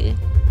birthday.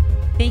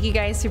 Thank you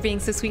guys for being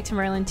so sweet to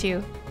Merlin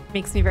too.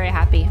 Makes me very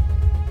happy.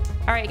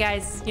 All right,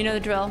 guys, you know the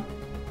drill.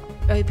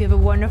 I hope you have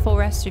a wonderful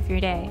rest of your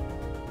day.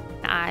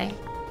 I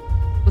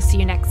will see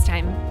you next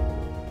time.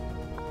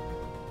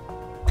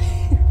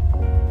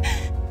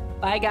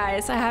 Bye,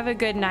 guys. Have a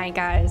good night,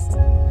 guys.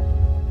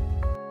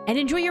 And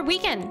enjoy your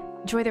weekend.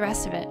 Enjoy the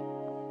rest of it.